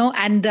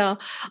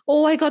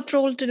 I got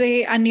trolled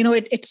today. And,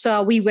 it's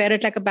we wear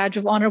it like a badge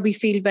of honor. We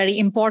feel very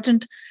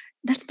important.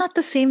 That's not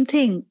the same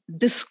thing.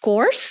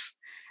 Discourse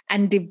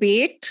and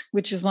debate,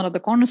 which is one of the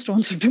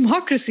cornerstones of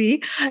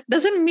democracy,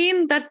 doesn't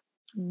mean that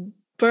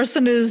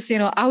person is,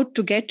 out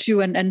to get you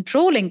and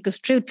trolling, because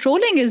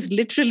trolling is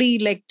literally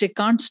like they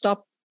can't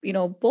stop,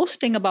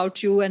 posting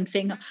about you and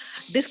saying,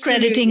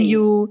 discrediting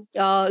you.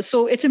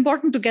 So it's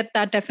important to get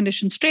that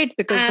definition straight,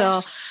 because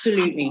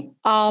absolutely.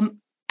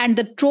 And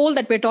the troll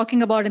that we're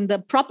talking about in the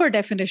proper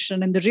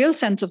definition, in the real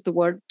sense of the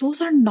word, those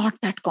are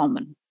not that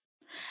common.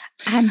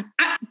 And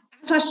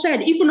as I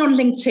said, even on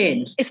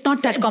LinkedIn, it's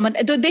not that common.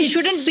 They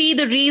shouldn't be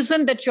the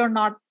reason that you're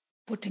not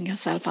putting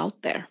yourself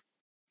out there.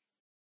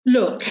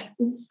 Look,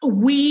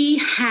 we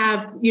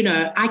have,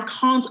 I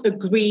can't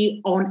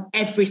agree on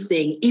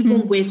everything,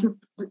 even with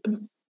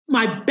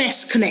my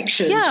best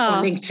connections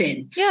on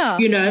LinkedIn.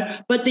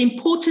 But the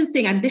important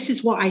thing, and this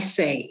is what I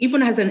say,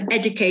 even as an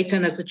educator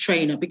and as a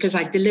trainer, because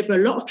I deliver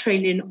a lot of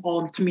training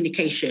on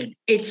communication,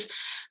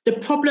 the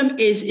problem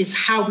is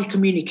how we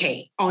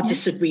communicate our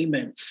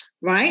disagreements,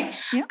 right?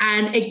 Yeah.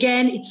 And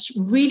again, it's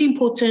really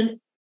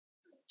important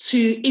to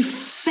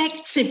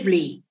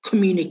effectively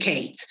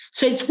communicate.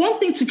 So it's one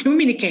thing to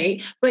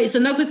communicate, but it's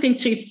another thing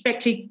to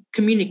effectively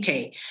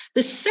communicate.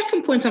 The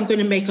second point I'm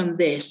going to make on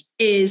this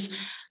is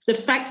the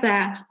fact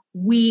that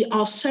we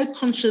are so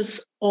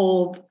conscious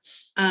of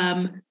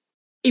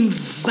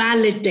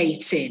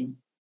invalidating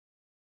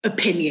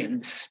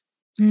opinions.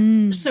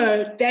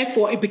 So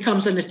therefore it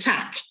becomes an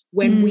attack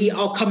when we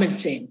are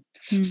commenting.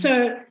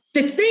 So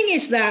the thing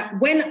is that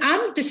when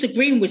I'm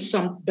disagreeing with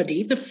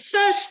somebody, the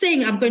first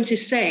thing I'm going to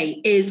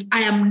say is I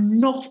am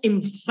not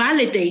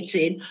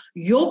invalidating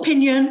your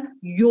opinion,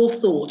 your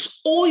thoughts,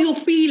 or your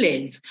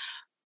feelings.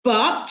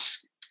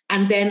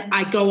 And then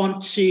I go on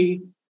to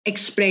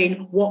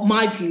explain what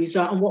my views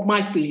are and what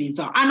my feelings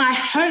are. And I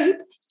hope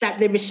that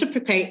they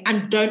reciprocate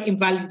and don't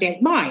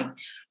invalidate mine.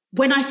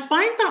 When I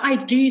find that I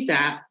do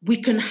that, we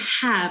can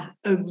have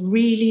a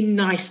really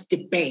nice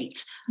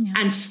debate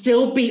and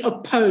still be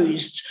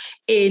opposed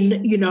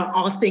in,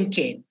 our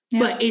thinking. Yeah.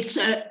 But it's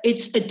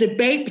a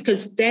debate,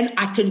 because then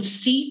I can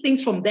see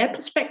things from their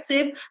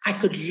perspective. I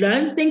could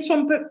learn things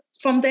from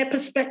their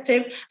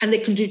perspective, and they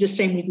can do the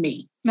same with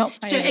me.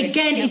 So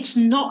again, it's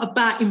not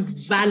about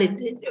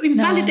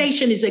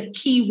invalidation is a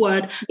key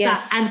word,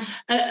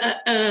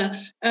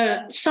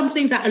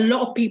 something that a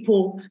lot of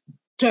people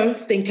don't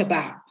think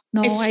about.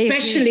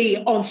 Especially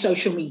on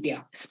social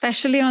media.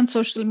 Especially on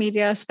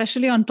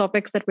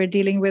topics that we're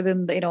dealing with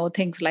in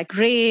things like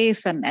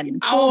race and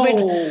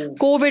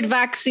COVID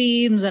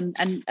vaccines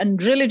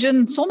and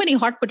religion. So many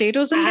hot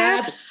potatoes in there.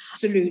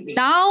 Absolutely.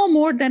 Now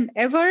more than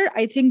ever,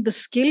 I think the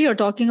skill you're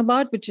talking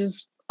about, which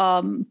is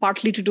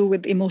partly to do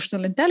with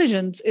emotional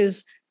intelligence,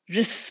 is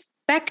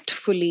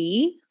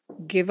respectfully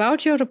give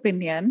out your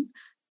opinion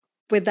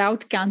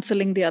without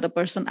canceling the other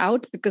person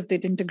out because they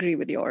didn't agree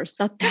with yours.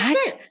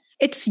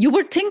 You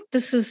would think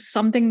this is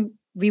something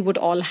we would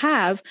all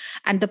have.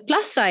 And the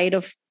plus side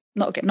of,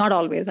 not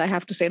always, I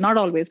have to say, not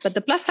always, but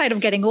the plus side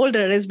of getting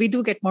older is we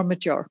do get more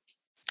mature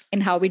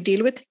in how we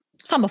deal with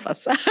some of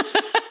us.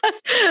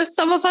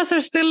 Some of us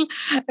still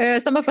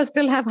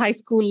have high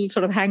school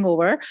sort of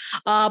hangover.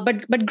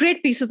 But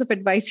great pieces of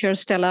advice here,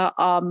 Stella,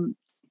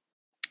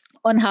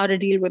 on how to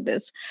deal with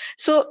this.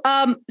 So,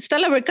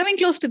 Stella, we're coming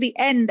close to the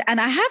end. And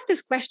I have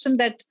this question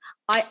that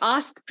I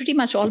ask pretty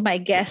much all my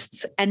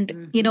guests.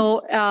 And,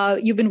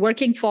 you've been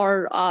working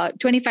for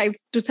 25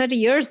 to 30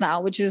 years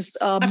now, which is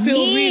amazing. I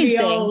feel really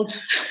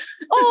old.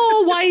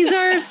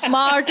 Wiser,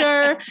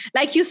 smarter.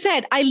 Like you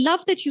said, I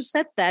love that you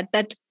said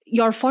that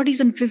your 40s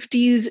and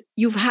 50s,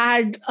 you've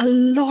had a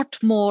lot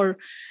more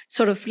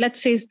sort of,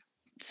 let's say,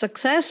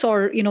 success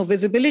or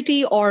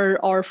visibility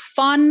or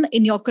fun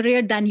in your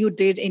career than you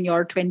did in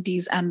your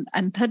 20s and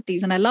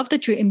 30s. And I love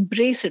that you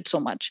embrace it so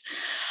much.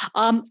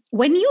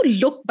 When you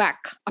look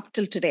back up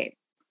till today,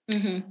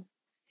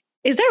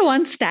 is there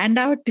one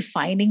standout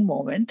defining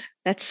moment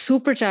that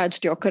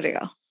supercharged your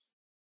career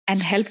and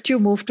helped you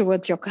move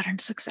towards your current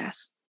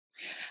success?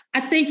 I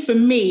think for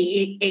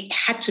me, it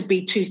had to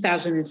be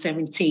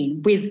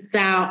 2017,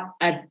 without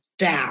a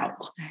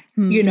doubt.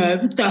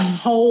 The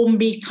whole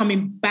me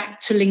coming back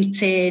to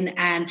LinkedIn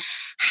and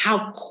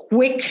how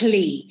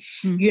quickly,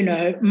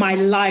 my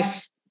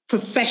life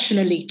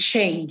professionally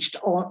changed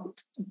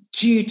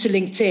due to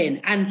LinkedIn.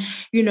 And,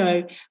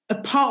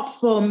 apart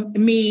from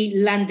me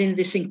landing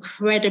this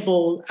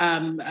incredible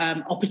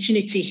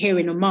opportunity here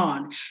in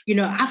Oman,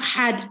 I've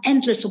had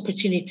endless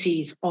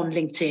opportunities on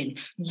LinkedIn.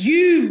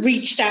 You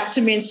reached out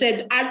to me and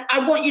said,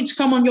 I want you to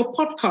come on your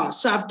podcast.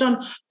 So I've done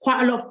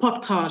quite a lot of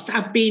podcasts.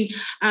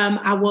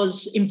 I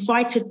was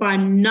invited by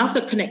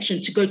another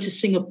connection to go to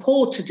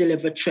Singapore to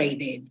deliver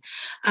training.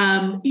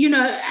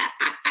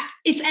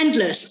 It's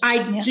endless.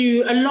 I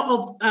do a lot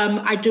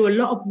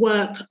of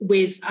work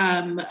with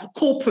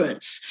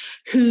corporates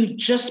who,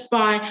 just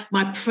by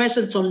my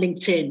presence on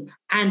LinkedIn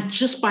and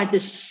just by the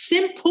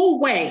simple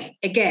way,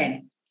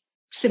 again,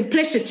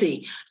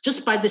 simplicity,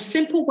 just by the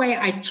simple way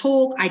I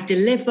talk, I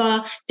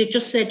deliver, they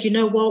just said, you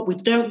know what, we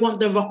don't want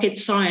the rocket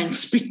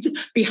science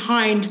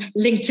behind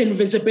LinkedIn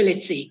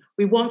visibility.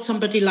 We want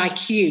somebody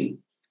like you.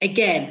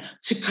 again,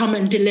 to come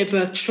and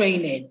deliver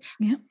training.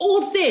 Yeah.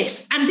 All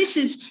this, and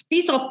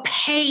these are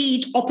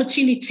paid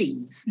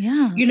opportunities,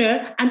 Yeah.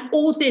 And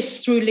all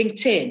this through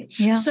LinkedIn.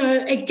 Yeah.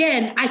 So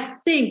again, I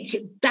think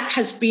that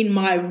has been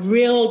my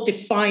real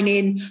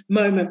defining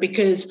moment,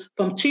 because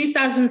from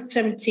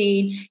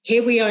 2017,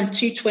 here we are in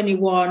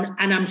 2021,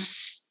 and I'm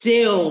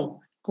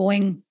still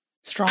going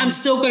strong. I'm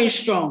still going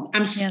strong.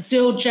 I'm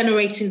still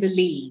generating the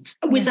leads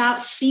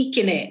without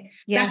seeking it.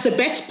 Yes. That's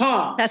the best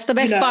part. That's the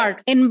best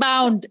part.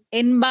 Inbound.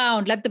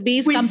 Let the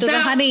bees come to the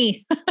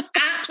honey.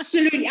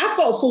 Absolutely. I've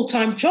got a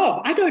full-time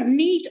job. I don't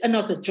need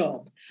another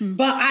job,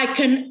 but I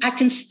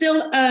can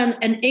still earn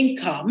an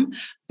income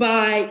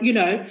by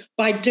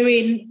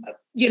doing,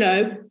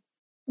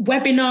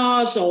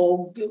 webinars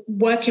or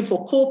working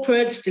for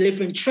corporates,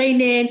 delivering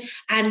training.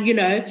 And,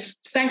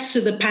 thanks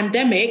to the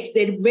pandemic,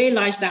 they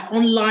realized that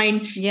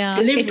online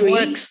delivery,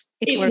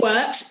 it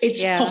works.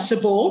 It's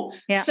possible.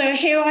 Yeah. So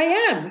here I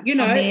am,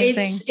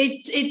 Amazing.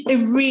 It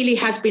really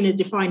has been a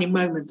defining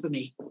moment for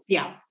me.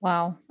 Yeah.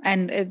 Wow.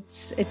 And it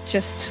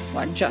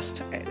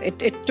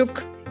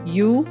took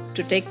you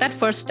to take that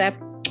first step.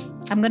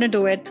 I'm going to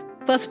do it.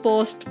 First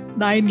post,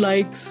 9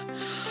 likes.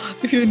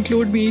 If you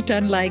include me,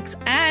 10 likes.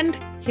 And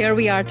here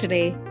we are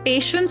today.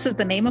 Patience is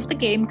the name of the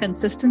game.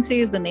 Consistency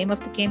is the name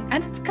of the game.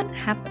 And it's going to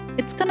happen.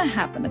 It's going to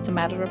happen. It's a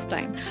matter of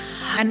time.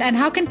 And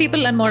how can people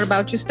learn more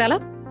about you, Stella?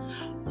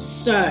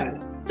 So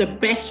the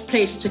best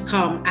place to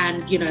come,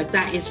 and,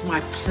 that is my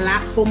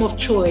platform of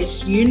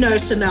choice,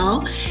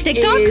 Sunil.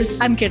 TikTok?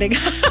 I'm kidding.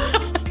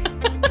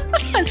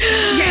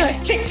 Yeah,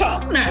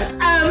 TikTok. No.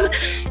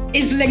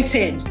 Is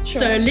LinkedIn.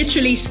 Sure. So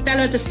literally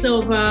Stella De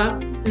Silva,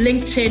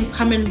 LinkedIn,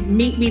 come and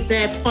meet me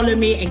there, follow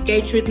me,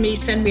 engage with me,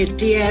 send me a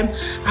DM.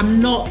 I'm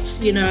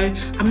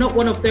not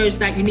one of those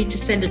that you need to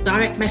send a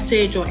direct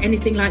message or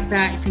anything like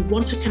that. If you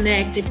want to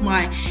connect, if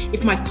my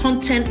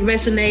content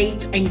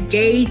resonates,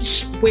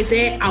 engage with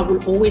it. I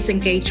will always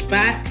engage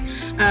back.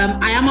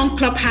 I am on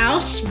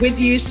Clubhouse with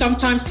you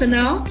sometimes,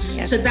 Sunil.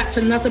 Yes. So that's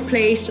another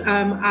place.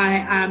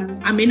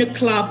 I'm in a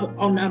club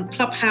on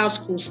Clubhouse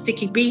called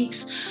Sticky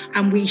Beats,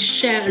 and we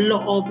share a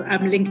lot of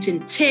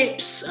LinkedIn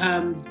tips,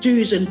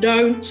 do's and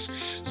don'ts.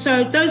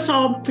 So those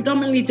are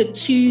predominantly the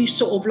two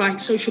sort of like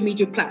social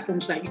media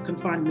platforms that you can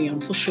find me on,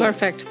 for sure.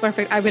 Perfect.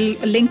 I will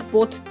link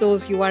both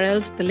those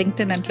URLs, the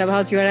LinkedIn and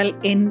Clubhouse URL,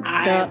 in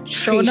the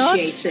show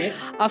notes. It.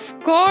 Of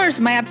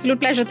course, my absolute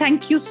pleasure.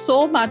 Thank you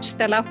so much,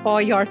 Stella,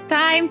 for your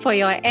time, for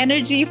your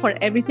energy, for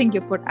everything you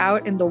put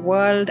out in the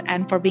world,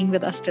 and for being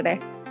with us today.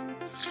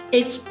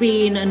 It's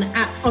been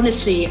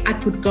honestly, I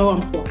could go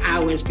on for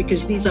hours,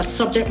 because these are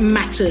subject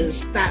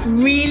matters that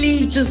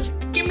really just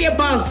give me a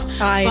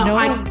buzz. I know.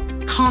 I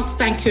can't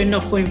thank you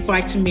enough for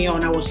inviting me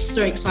on. I was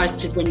so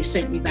excited when you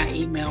sent me that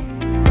email.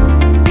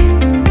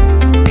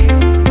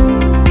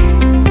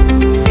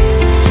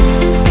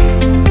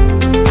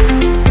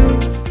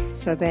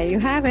 So there you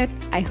have it.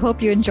 I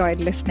hope you enjoyed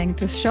listening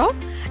to the show.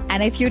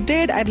 And if you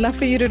did, I'd love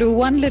for you to do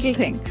one little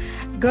thing.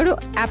 Go to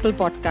Apple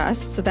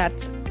Podcasts, so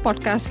that's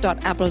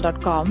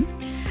podcast.apple.com,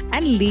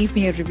 and leave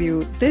me a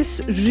review.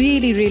 This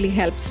really, really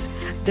helps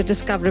the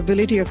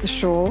discoverability of the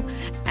show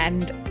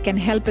and can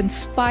help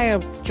inspire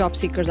job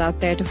seekers out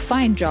there to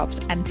find jobs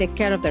and take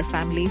care of their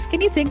families.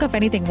 Can you think of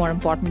anything more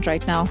important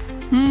right now?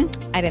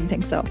 I didn't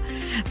think so.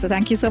 So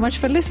thank you so much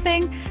for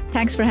listening.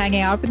 Thanks for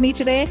hanging out with me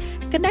today.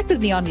 Connect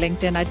with me on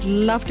LinkedIn. I'd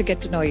love to get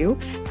to know you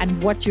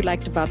and what you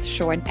liked about the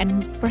show.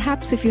 And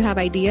perhaps if you have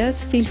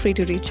ideas, feel free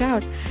to reach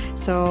out.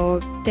 So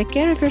take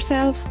care of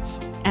yourself.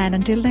 And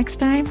until next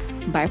time,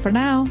 bye for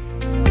now.